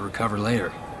stashed it to recover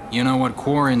later. You know what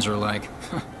Quarrens are like.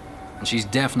 And she's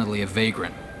definitely a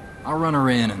vagrant. I'll run her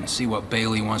in and see what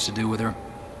Bailey wants to do with her.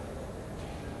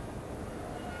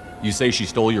 You say she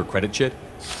stole your credit chit?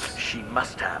 She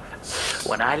must have.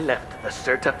 When I left the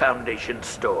Certa Foundation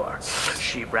store,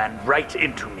 she ran right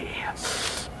into me.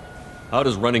 How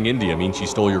does running into you mean she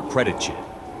stole your credit chit?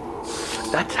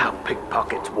 That's how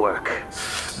pickpockets work.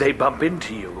 They bump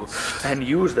into you and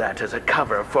use that as a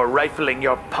cover for rifling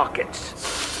your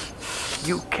pockets.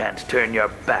 You can't turn your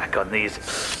back on these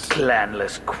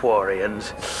clanless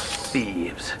Quarians.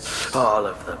 Thieves. All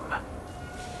of them.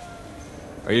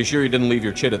 Are you sure you didn't leave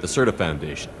your chit at the Certa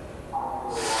Foundation?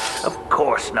 Of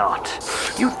course not.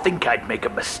 You'd think I'd make a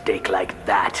mistake like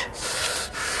that.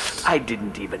 I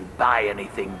didn't even buy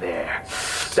anything there.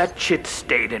 That chit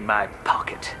stayed in my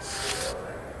pocket.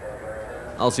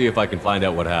 I'll see if I can find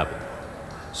out what happened.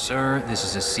 Sir, this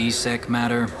is a C-Sec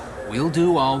matter. We'll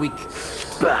do all we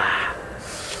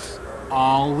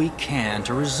can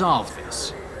to resolve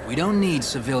this. We don't need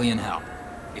civilian help.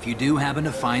 If you do happen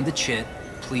to find the chit,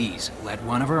 please let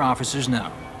one of our officers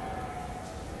know.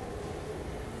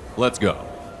 Let's go.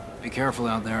 Be careful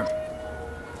out there.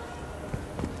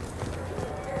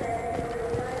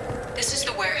 This is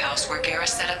the warehouse where Garrus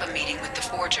set up a meeting with the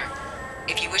Forger.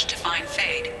 If you wish to find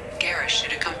Fade, Garrus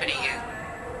should accompany you.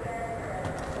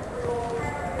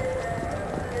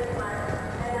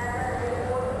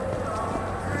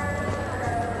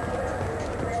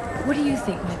 What do you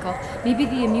think, Michael? Maybe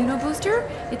the immunobooster?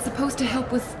 It's supposed to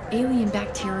help with alien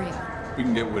bacteria. We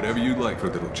can get whatever you'd like for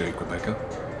little Jake, Rebecca.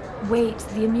 Wait,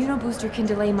 the immunobooster can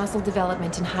delay muscle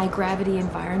development in high-gravity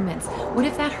environments. What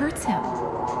if that hurts him?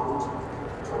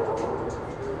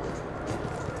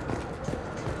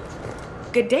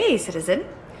 Good day, citizen.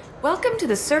 Welcome to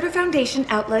the Certa Foundation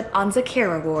outlet on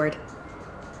Zakera Ward.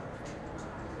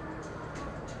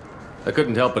 I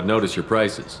couldn't help but notice your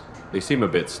prices. They seem a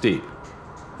bit steep.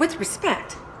 With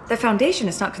respect, the Foundation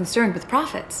is not concerned with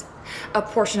profits. A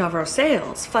portion of our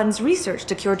sales funds research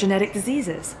to cure genetic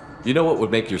diseases. You know what would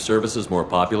make your services more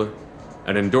popular?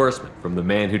 An endorsement from the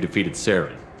man who defeated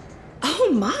Saren.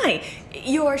 Oh my!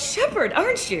 You're Shepard,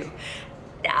 aren't you?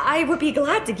 I would be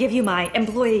glad to give you my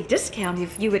employee discount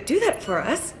if you would do that for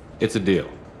us. It's a deal.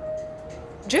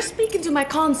 Just speak into my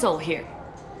console here.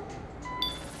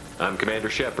 I'm Commander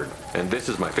Shepard, and this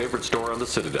is my favorite store on the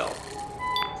Citadel.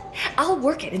 I'll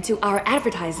work it into our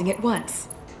advertising at once.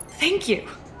 Thank you.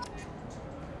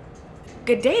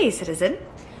 Good day, citizen.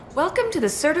 Welcome to the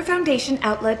Certa Foundation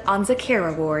outlet on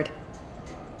Zakera Ward.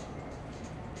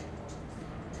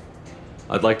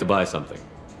 I'd like to buy something.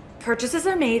 Purchases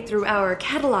are made through our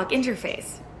catalog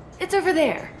interface. It's over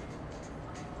there.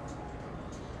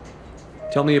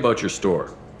 Tell me about your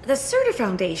store. The Certa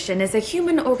Foundation is a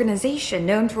human organization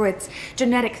known for its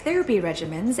genetic therapy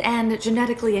regimens and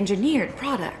genetically engineered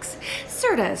products.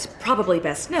 Certa is probably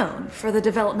best known for the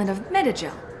development of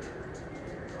Metagel.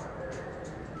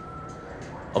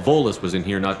 Avolis was in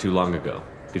here not too long ago.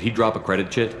 Did he drop a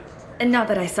credit chit? And not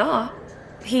that I saw.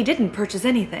 He didn't purchase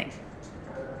anything.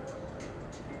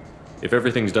 If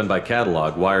everything's done by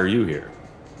catalog, why are you here?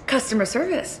 Customer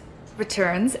service.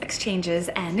 Returns, exchanges,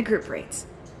 and group rates.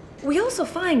 We also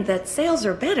find that sales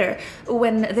are better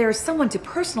when there's someone to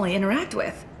personally interact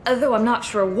with. Though I'm not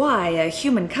sure why a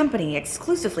human company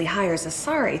exclusively hires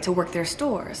Asari to work their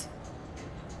stores.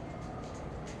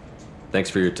 Thanks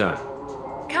for your time.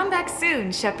 Come back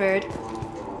soon, Shepard.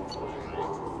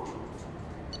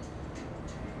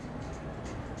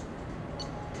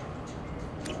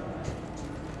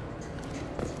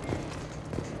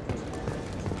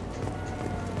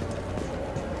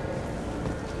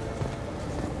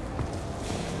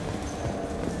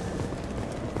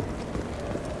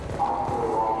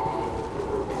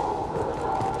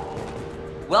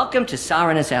 Welcome to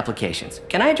Saranus Applications.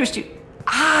 Can I interest you?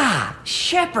 Ah,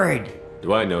 Shepard!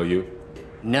 Do I know you?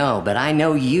 No, but I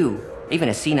know you. Even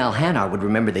a senile Hanar would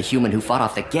remember the human who fought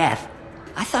off the Geth.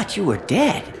 I thought you were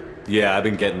dead. Yeah, I've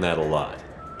been getting that a lot.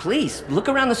 Please, look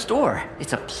around the store.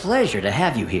 It's a pleasure to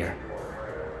have you here.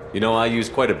 You know, I use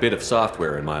quite a bit of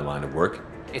software in my line of work.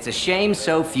 It's a shame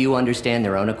so few understand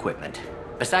their own equipment.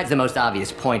 Besides the most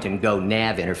obvious point-and-go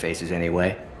nav interfaces,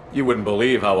 anyway. You wouldn't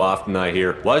believe how often I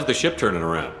hear, "Why's the ship turning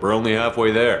around? We're only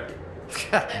halfway there."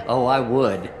 Oh, I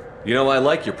would. You know, I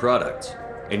like your products.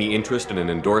 Any interest in an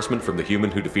endorsement from the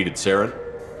human who defeated Saren?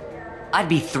 I'd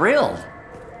be thrilled,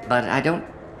 but I don't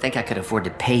think I could afford to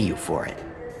pay you for it.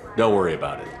 Don't worry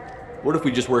about it. What if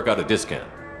we just work out a discount?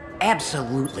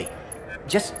 Absolutely.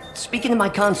 Just speak into my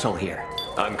console here.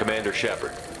 I'm Commander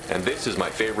Shepard, and this is my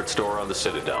favorite store on the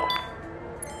Citadel.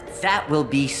 That will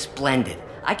be splendid.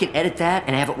 I can edit that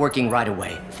and have it working right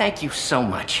away. Thank you so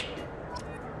much.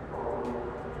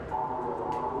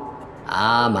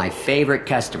 Ah, my favorite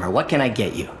customer. What can I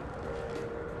get you?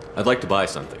 I'd like to buy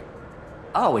something.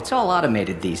 Oh, it's all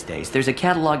automated these days. There's a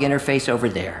catalog interface over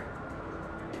there.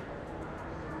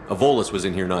 Avolis was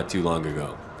in here not too long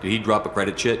ago. Did he drop a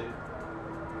credit chit?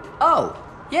 Oh,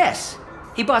 yes.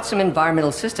 He bought some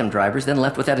environmental system drivers, then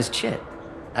left without his chit.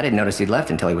 I didn't notice he'd left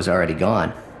until he was already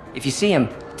gone. If you see him,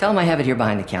 tell him I have it here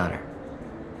behind the counter.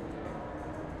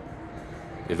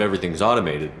 If everything's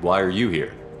automated, why are you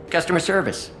here? Customer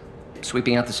service.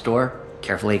 Sweeping out the store,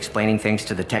 carefully explaining things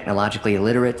to the technologically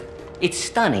illiterate. It's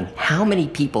stunning how many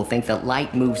people think that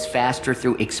light moves faster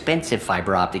through expensive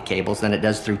fiber optic cables than it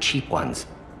does through cheap ones.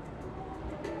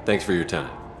 Thanks for your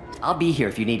time. I'll be here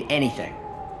if you need anything.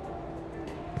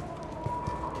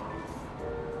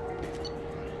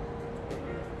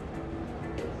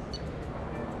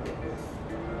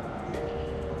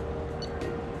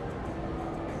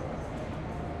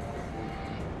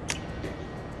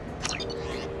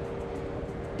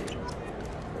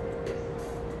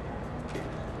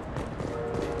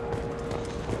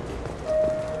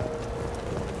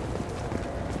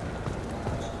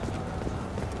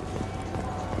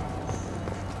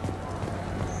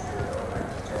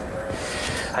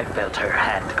 I felt her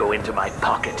hand go into my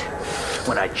pocket.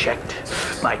 When I checked,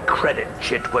 my credit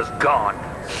chit was gone.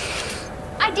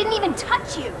 I didn't even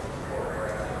touch you.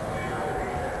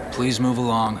 Please move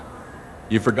along.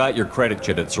 You forgot your credit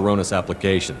chit at Saronis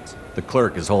Applications. The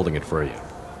clerk is holding it for you.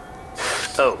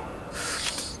 Oh.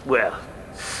 Well,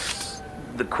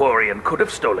 the Quarian could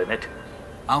have stolen it.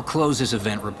 I'll close this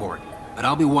event report, but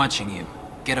I'll be watching you.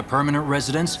 Get a permanent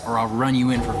residence, or I'll run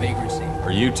you in for vagrancy.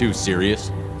 Are you two serious?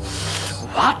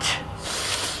 What?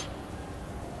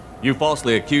 You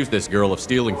falsely accused this girl of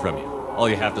stealing from you. All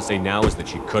you have to say now is that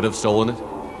she could have stolen it?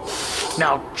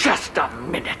 Now, just a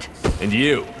minute. And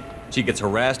you? She gets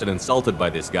harassed and insulted by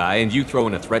this guy, and you throw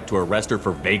in a threat to arrest her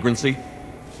for vagrancy?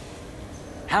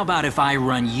 How about if I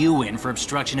run you in for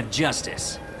obstruction of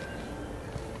justice?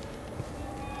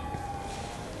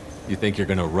 You think you're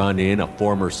gonna run in a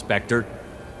former Spectre?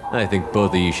 I think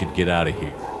both of you should get out of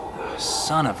here.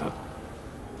 Son of a...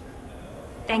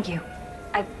 Thank you.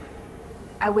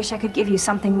 I wish I could give you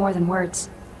something more than words.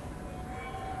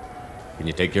 Can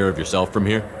you take care of yourself from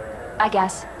here? I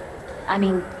guess. I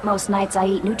mean, most nights I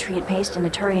eat nutrient paste in a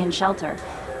Turian shelter,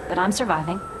 but I'm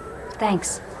surviving.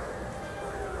 Thanks.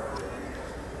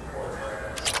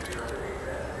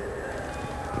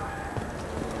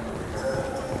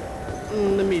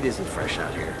 The meat isn't fresh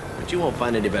out here, but you won't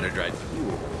find any better dried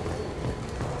fuel.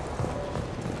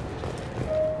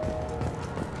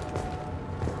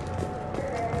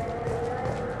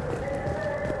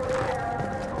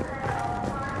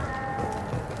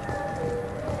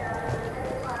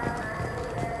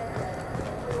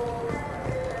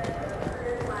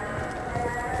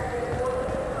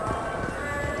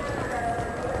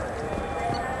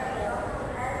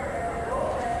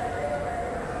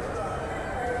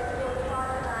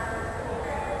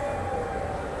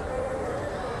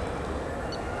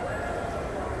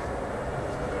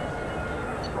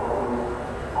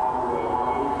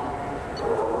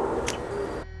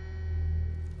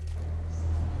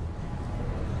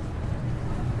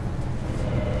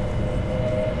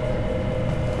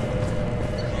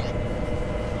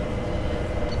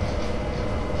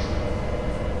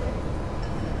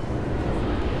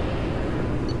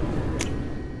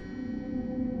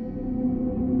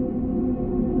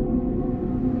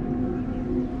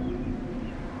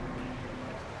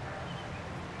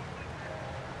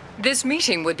 This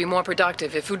meeting would be more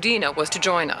productive if Udina was to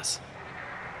join us.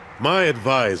 My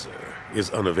advisor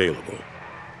is unavailable.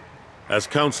 As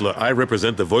counselor, I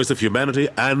represent the voice of humanity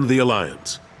and the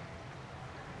Alliance.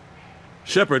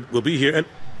 Shepard will be here and...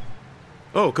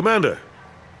 Oh, Commander.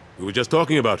 We were just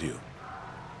talking about you.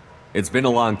 It's been a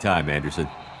long time, Anderson.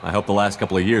 I hope the last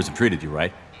couple of years have treated you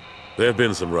right. There have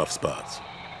been some rough spots.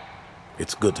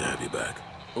 It's good to have you back.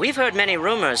 We've heard many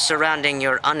rumors surrounding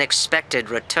your unexpected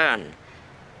return.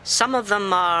 Some of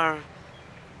them are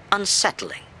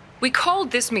unsettling. We called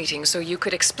this meeting so you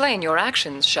could explain your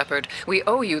actions, Shepard. We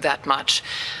owe you that much.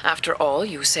 After all,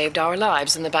 you saved our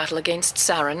lives in the battle against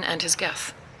Saren and his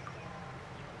Geth.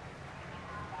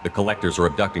 The Collectors are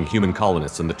abducting human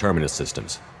colonists in the Terminus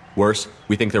systems. Worse,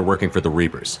 we think they're working for the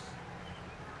Reapers.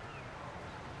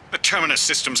 The Terminus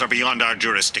systems are beyond our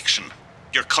jurisdiction.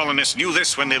 Your colonists knew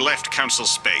this when they left Council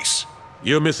space.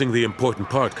 You're missing the important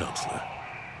part, Counselor.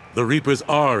 The Reapers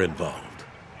are involved.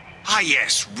 Ah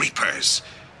yes, Reapers.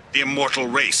 The immortal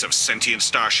race of sentient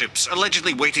starships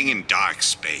allegedly waiting in dark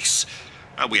space.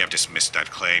 We have dismissed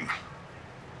that claim.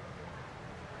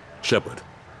 Shepard,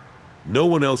 no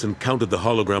one else encountered the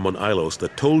hologram on Ilos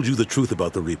that told you the truth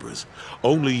about the Reapers.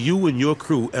 Only you and your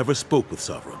crew ever spoke with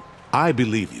Sovereign. I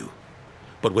believe you.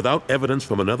 But without evidence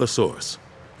from another source,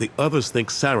 the others think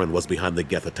Saren was behind the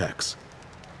Geth attacks.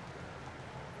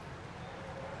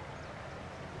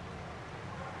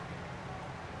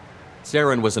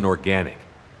 Saren was an organic.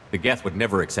 The Geth would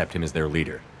never accept him as their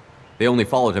leader. They only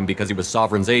followed him because he was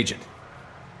Sovereign's agent.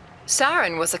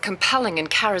 Saren was a compelling and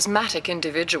charismatic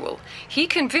individual. He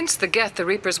convinced the Geth the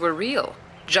Reapers were real,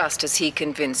 just as he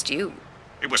convinced you.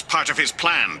 It was part of his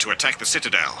plan to attack the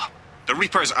Citadel. The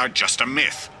Reapers are just a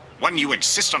myth, one you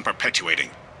insist on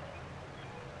perpetuating.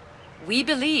 We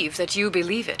believe that you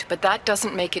believe it, but that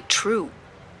doesn't make it true.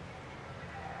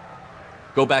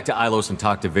 Go back to Ilos and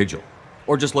talk to Vigil.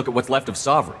 Or just look at what's left of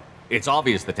Sovereign. It's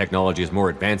obvious the technology is more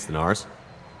advanced than ours.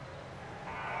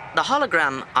 The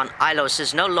hologram on Ilos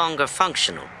is no longer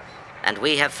functional, and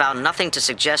we have found nothing to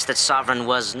suggest that Sovereign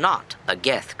was not a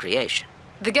Geth creation.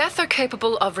 The Geth are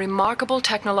capable of remarkable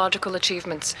technological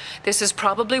achievements. This is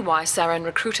probably why Saren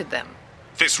recruited them.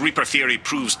 This Reaper theory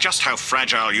proves just how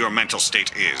fragile your mental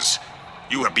state is.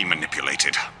 You have been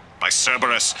manipulated. By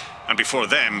Cerberus, and before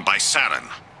them, by Saren.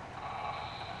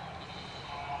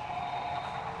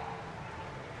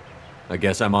 I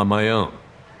guess I'm on my own.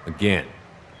 Again.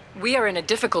 We are in a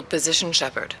difficult position,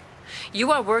 Shepard.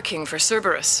 You are working for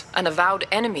Cerberus, an avowed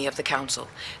enemy of the Council.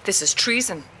 This is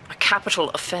treason, a capital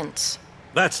offense.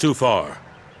 That's too far.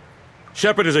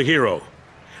 Shepard is a hero.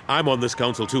 I'm on this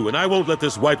council too, and I won't let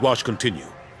this whitewash continue.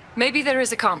 Maybe there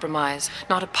is a compromise.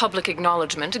 Not a public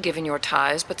acknowledgement given your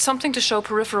ties, but something to show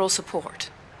peripheral support.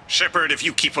 Shepard, if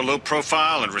you keep a low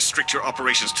profile and restrict your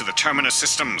operations to the Terminus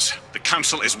systems, the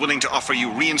Council is willing to offer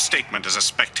you reinstatement as a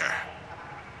Spectre.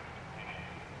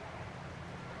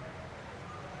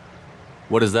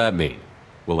 What does that mean?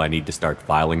 Will I need to start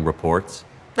filing reports?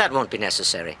 That won't be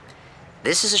necessary.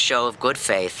 This is a show of good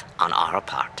faith on our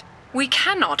part. We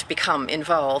cannot become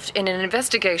involved in an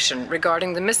investigation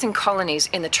regarding the missing colonies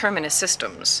in the Terminus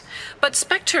systems, but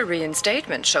Spectre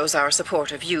reinstatement shows our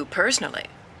support of you personally.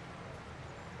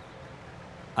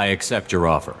 I accept your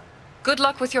offer. Good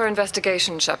luck with your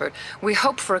investigation, Shepard. We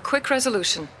hope for a quick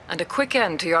resolution and a quick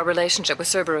end to your relationship with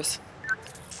Cerberus.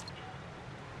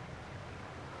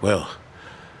 Well,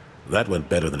 that went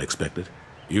better than expected.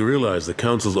 You realize the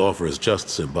Council's offer is just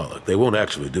symbolic. They won't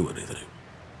actually do anything.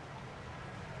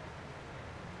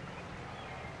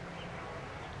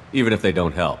 Even if they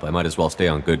don't help, I might as well stay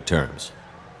on good terms.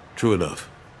 True enough.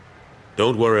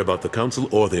 Don't worry about the Council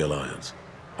or the Alliance.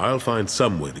 I'll find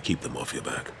some way to keep them off your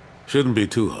back. Shouldn't be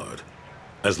too hard.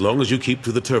 As long as you keep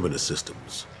to the Terminus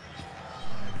systems.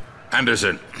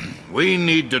 Anderson, we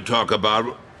need to talk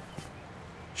about...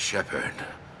 Shepard.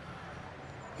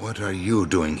 What are you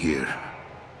doing here?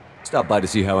 Stopped by to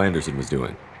see how Anderson was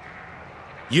doing.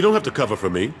 You don't have to cover for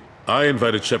me. I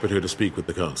invited Shepard here to speak with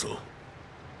the Council.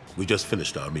 We just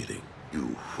finished our meeting.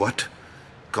 You what?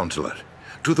 Consular,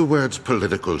 do the words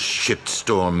political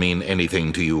shitstorm mean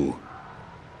anything to you?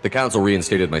 The Council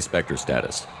reinstated my Spectre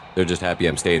status. They're just happy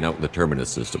I'm staying out in the Terminus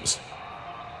systems.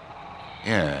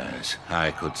 Yes,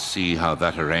 I could see how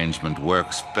that arrangement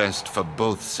works best for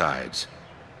both sides.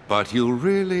 But you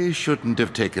really shouldn't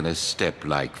have taken a step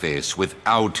like this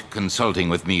without consulting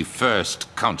with me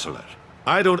first, Counselor.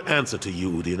 I don't answer to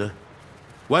you, Udina.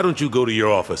 Why don't you go to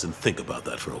your office and think about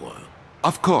that for a while?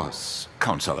 Of course,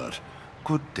 Counselor.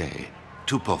 Good day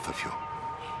to both of you.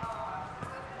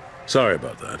 Sorry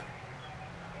about that.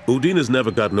 Udina's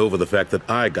never gotten over the fact that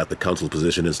I got the Council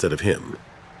position instead of him.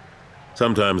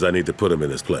 Sometimes I need to put him in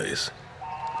his place.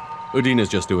 Udina's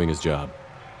just doing his job.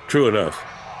 True enough.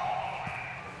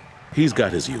 He's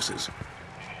got his uses.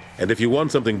 And if you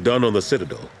want something done on the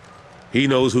Citadel, he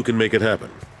knows who can make it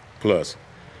happen. Plus,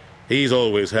 he's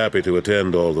always happy to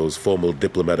attend all those formal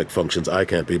diplomatic functions I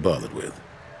can't be bothered with.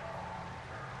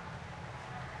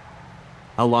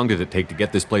 How long did it take to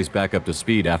get this place back up to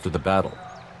speed after the battle?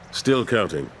 Still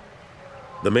counting.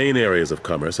 The main areas of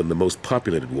commerce and the most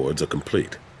populated wards are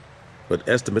complete. But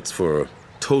estimates for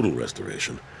total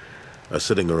restoration are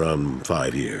sitting around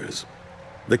 5 years.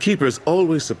 The Keepers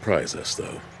always surprise us,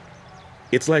 though.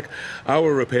 It's like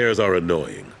our repairs are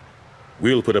annoying.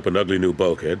 We'll put up an ugly new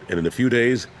bulkhead, and in a few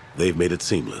days, they've made it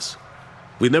seamless.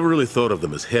 We never really thought of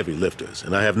them as heavy lifters,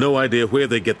 and I have no idea where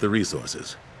they get the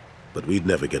resources. But we'd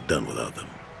never get done without them.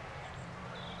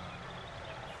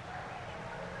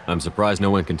 I'm surprised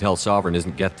no one can tell Sovereign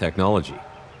isn't Geth technology.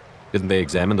 Didn't they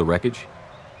examine the wreckage?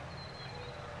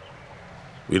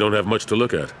 We don't have much to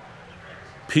look at.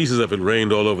 Pieces of it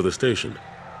rained all over the station.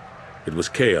 It was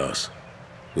chaos,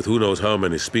 with who knows how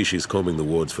many species combing the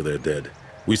wards for their dead.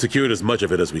 We secured as much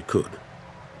of it as we could.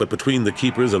 But between the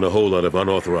keepers and a whole lot of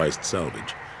unauthorized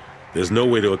salvage, there's no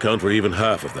way to account for even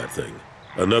half of that thing.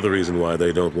 Another reason why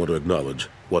they don't want to acknowledge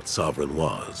what Sovereign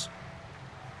was.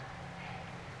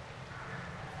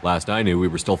 Last I knew, we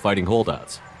were still fighting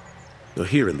holdouts.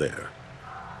 Here and there.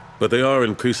 But they are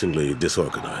increasingly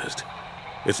disorganized.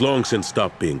 It's long since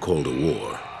stopped being called a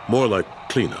war. More like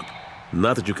cleanup.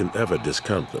 Not that you can ever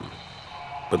discount them.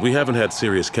 But we haven't had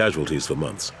serious casualties for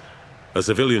months. A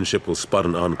civilian ship will spot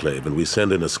an enclave and we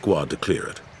send in a squad to clear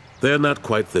it. They're not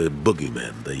quite the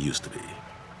boogeymen they used to be.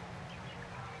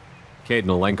 Cade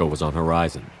Nolenko was on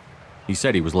Horizon. He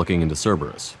said he was looking into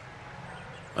Cerberus.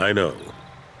 I know.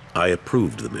 I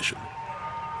approved the mission.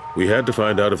 We had to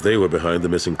find out if they were behind the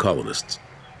missing colonists.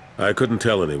 I couldn't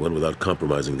tell anyone without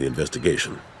compromising the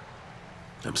investigation.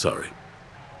 I'm sorry.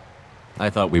 I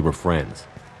thought we were friends.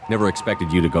 Never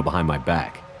expected you to go behind my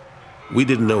back. We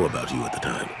didn't know about you at the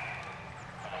time.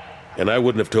 And I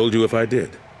wouldn't have told you if I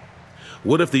did.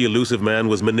 What if the elusive man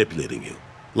was manipulating you,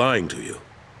 lying to you?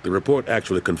 The report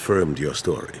actually confirmed your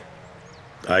story.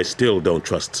 I still don't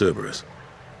trust Cerberus.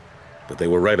 But they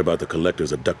were right about the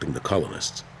collectors abducting the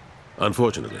colonists.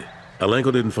 Unfortunately,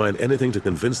 Alenko didn't find anything to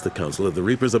convince the Council that the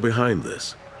Reapers are behind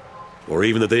this. Or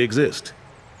even that they exist.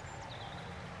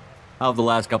 How have the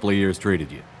last couple of years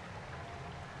treated you?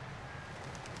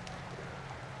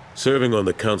 Serving on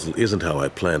the Council isn't how I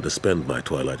plan to spend my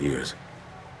twilight years.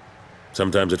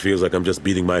 Sometimes it feels like I'm just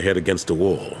beating my head against a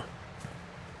wall.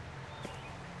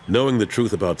 Knowing the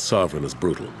truth about Sovereign is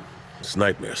brutal. It's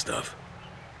nightmare stuff.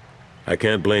 I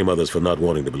can't blame others for not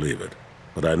wanting to believe it,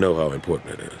 but I know how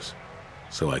important it is.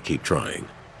 So I keep trying.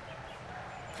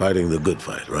 Fighting the good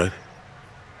fight, right?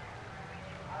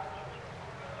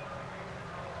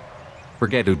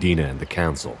 Forget Udina and the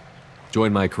Council.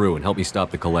 Join my crew and help me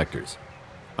stop the Collectors.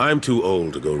 I'm too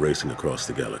old to go racing across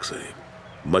the galaxy.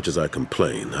 Much as I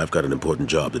complain, I've got an important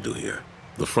job to do here.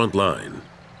 The front line.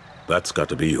 That's got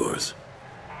to be yours.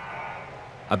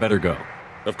 I better go.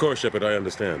 Of course, Shepard, I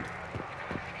understand.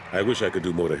 I wish I could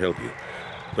do more to help you.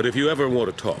 But if you ever want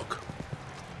to talk,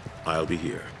 I'll be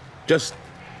here. Just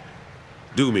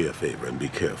do me a favor and be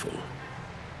careful.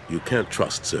 You can't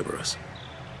trust Cerberus.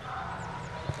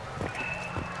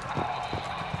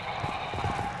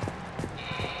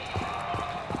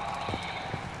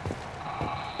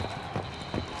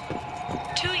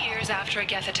 After a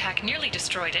Geth attack nearly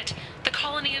destroyed it, the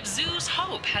colony of Zoo's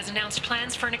Hope has announced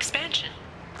plans for an expansion.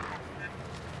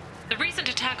 The recent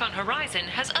attack on Horizon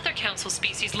has other Council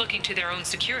species looking to their own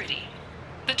security.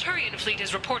 The Turian fleet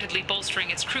is reportedly bolstering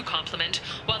its crew complement,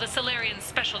 while the Solarian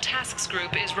Special Tasks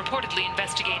Group is reportedly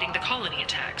investigating the colony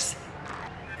attacks.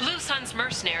 Blue Sun's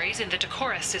mercenaries in the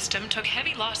Decorah system took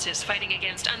heavy losses fighting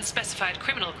against unspecified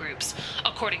criminal groups,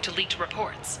 according to leaked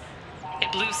reports.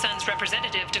 A Blue Sun's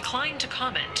representative declined to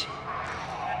comment.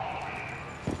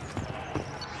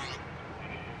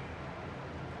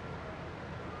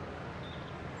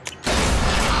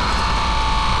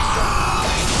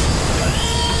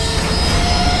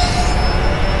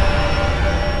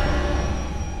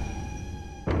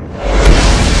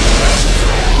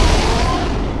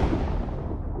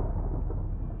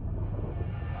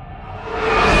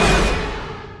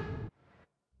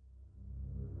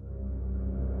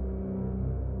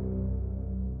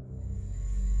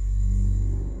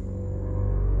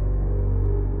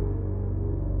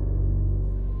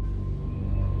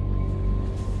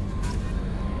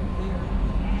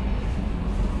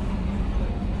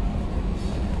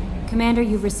 Commander,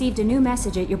 you've received a new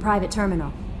message at your private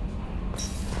terminal.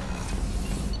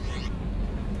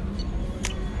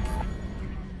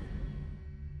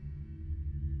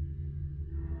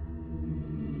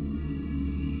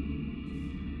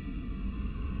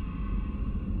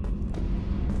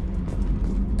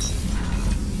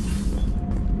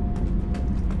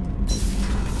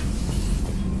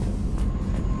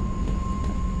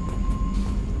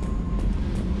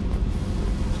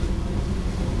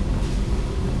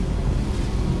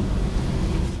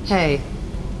 Hey.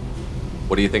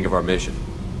 What do you think of our mission?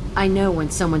 I know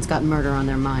when someone's got murder on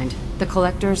their mind. The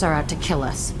Collectors are out to kill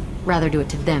us. Rather do it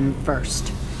to them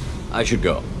first. I should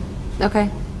go. Okay,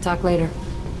 talk later.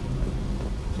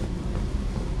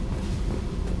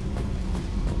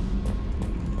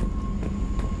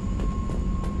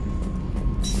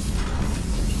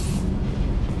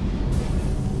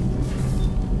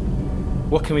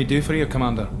 What can we do for you,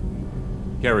 Commander?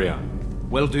 Carry on.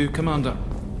 Will do, Commander.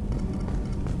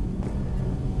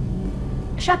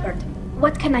 Shepard,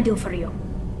 what can I do for you?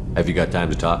 Have you got time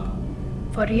to talk?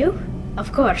 For you?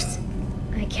 Of course.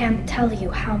 I can't tell you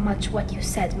how much what you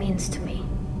said means to me.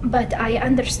 But I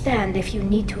understand if you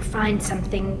need to find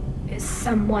something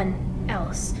someone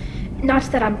else. Not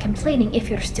that I'm complaining if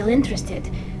you're still interested.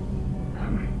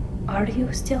 Are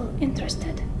you still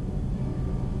interested?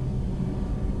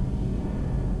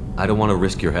 I don't want to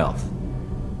risk your health,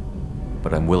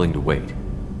 but I'm willing to wait.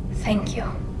 Thank you.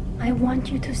 I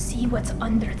want you to see what's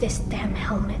under this damn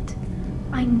helmet.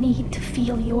 I need to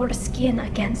feel your skin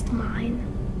against mine,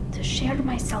 to share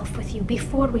myself with you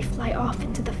before we fly off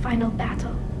into the final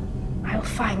battle. I'll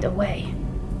find a way.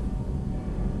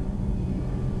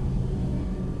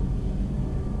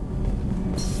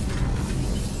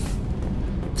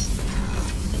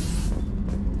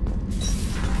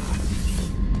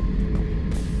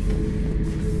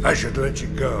 I should let you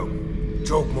go.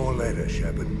 Talk more later,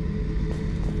 Shepard.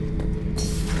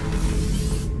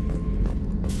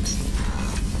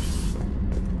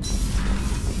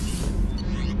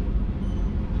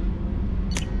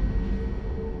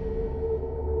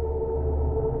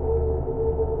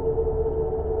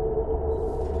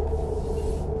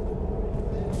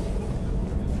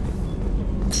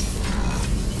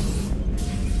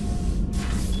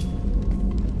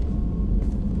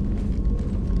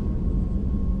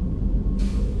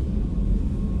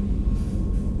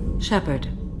 Shepard.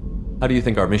 How do you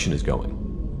think our mission is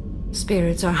going?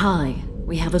 Spirits are high.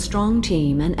 We have a strong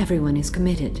team and everyone is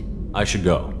committed. I should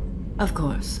go. Of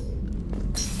course.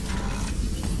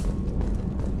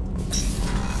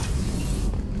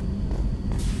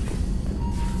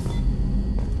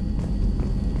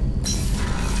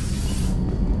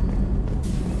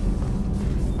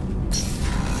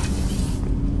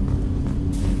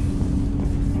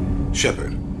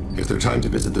 Shepard, is there time to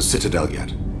visit the Citadel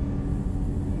yet?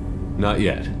 Not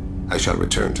yet. I shall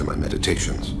return to my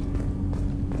meditations.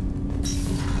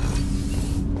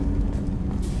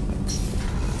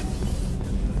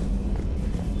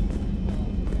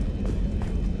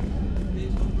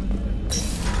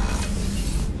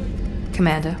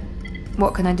 Commander,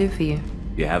 what can I do for you?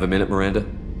 You have a minute, Miranda?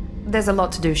 There's a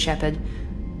lot to do, Shepard.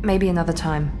 Maybe another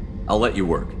time. I'll let you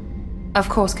work. Of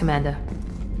course, Commander.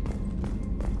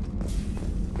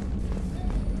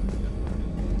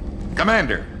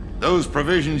 Commander, those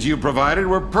provisions you provided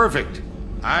were perfect.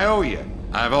 I owe you.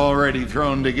 I've already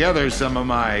thrown together some of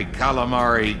my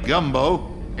calamari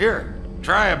gumbo. Here,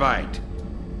 try a bite.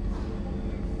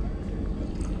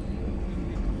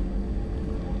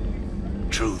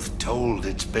 Truth told,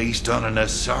 it's based on an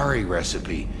Asari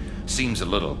recipe. Seems a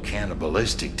little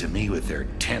cannibalistic to me with their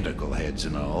tentacle heads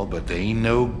and all, but they ain't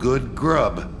no good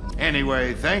grub.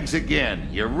 Anyway, thanks again.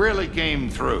 You really came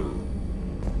through.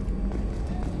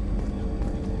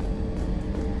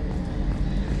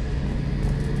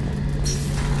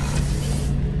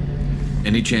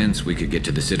 Any chance we could get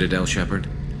to the Citadel, Shepard?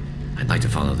 I'd like to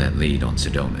follow that lead on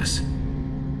Sodomus.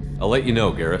 I'll let you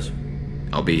know, Garrus.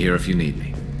 I'll be here if you need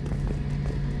me.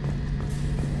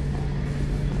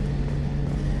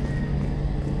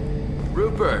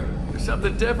 Rupert, there's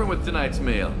something different with tonight's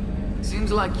meal.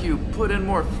 Seems like you put in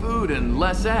more food and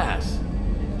less ass.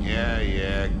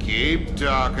 Yeah, keep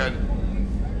talking.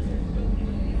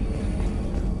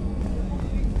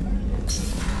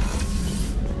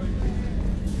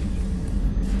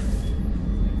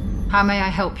 How may I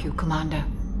help you, Commander?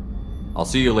 I'll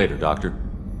see you later, Doctor.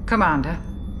 Commander.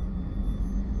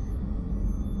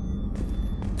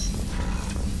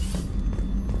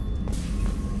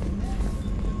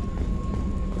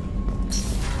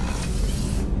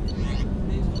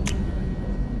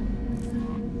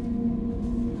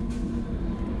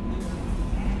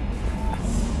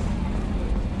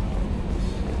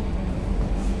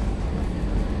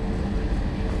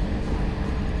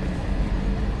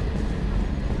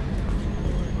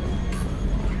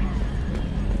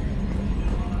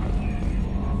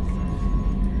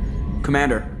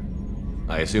 Commander.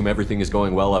 I assume everything is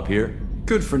going well up here?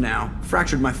 Good for now.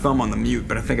 Fractured my thumb on the mute,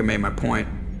 but I think I made my point.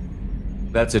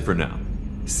 That's it for now.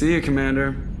 See you,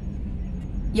 Commander.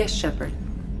 Yes, Shepard.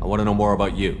 I want to know more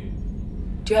about you.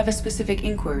 Do you have a specific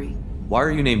inquiry? Why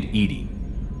are you named Edie?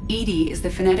 EDI is the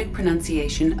phonetic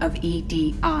pronunciation of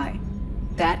EDI.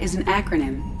 That is an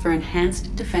acronym for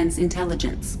Enhanced Defense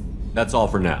Intelligence. That's all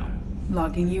for now.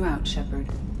 Logging you out, Shepard.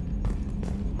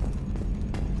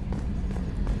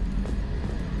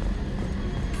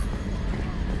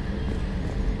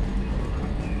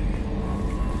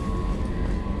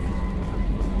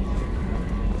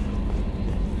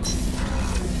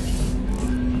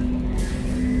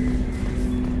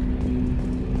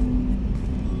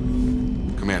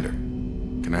 Commander,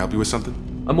 can I help you with something?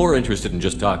 I'm more interested in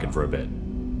just talking for a bit.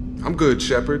 I'm good,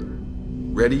 Shepard.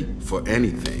 Ready for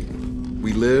anything.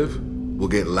 We live, we'll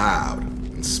get loud,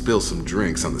 and spill some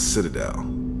drinks on the Citadel.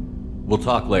 We'll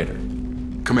talk later.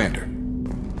 Commander,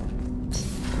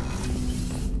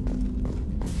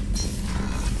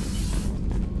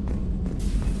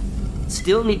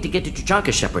 still need to get to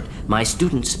Tuchanka, Shepard. My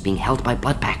student's being held by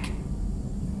Bloodpack.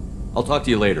 I'll talk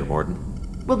to you later, Morton.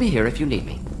 We'll be here if you need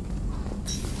me.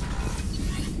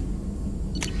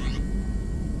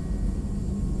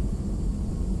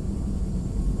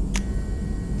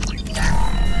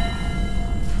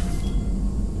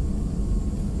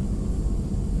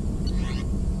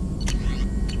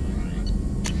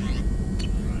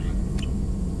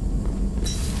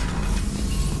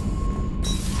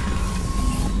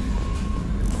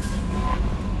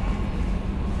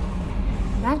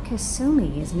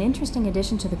 Kasumi is an interesting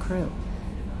addition to the crew.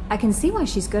 I can see why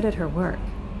she's good at her work.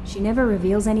 She never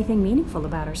reveals anything meaningful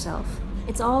about herself.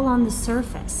 It's all on the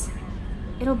surface.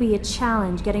 It'll be a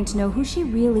challenge getting to know who she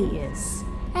really is.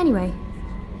 Anyway,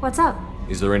 what's up?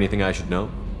 Is there anything I should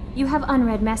know? You have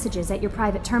unread messages at your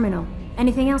private terminal.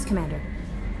 Anything else, Commander?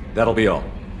 That'll be all.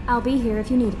 I'll be here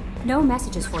if you need it. No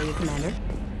messages for you, Commander.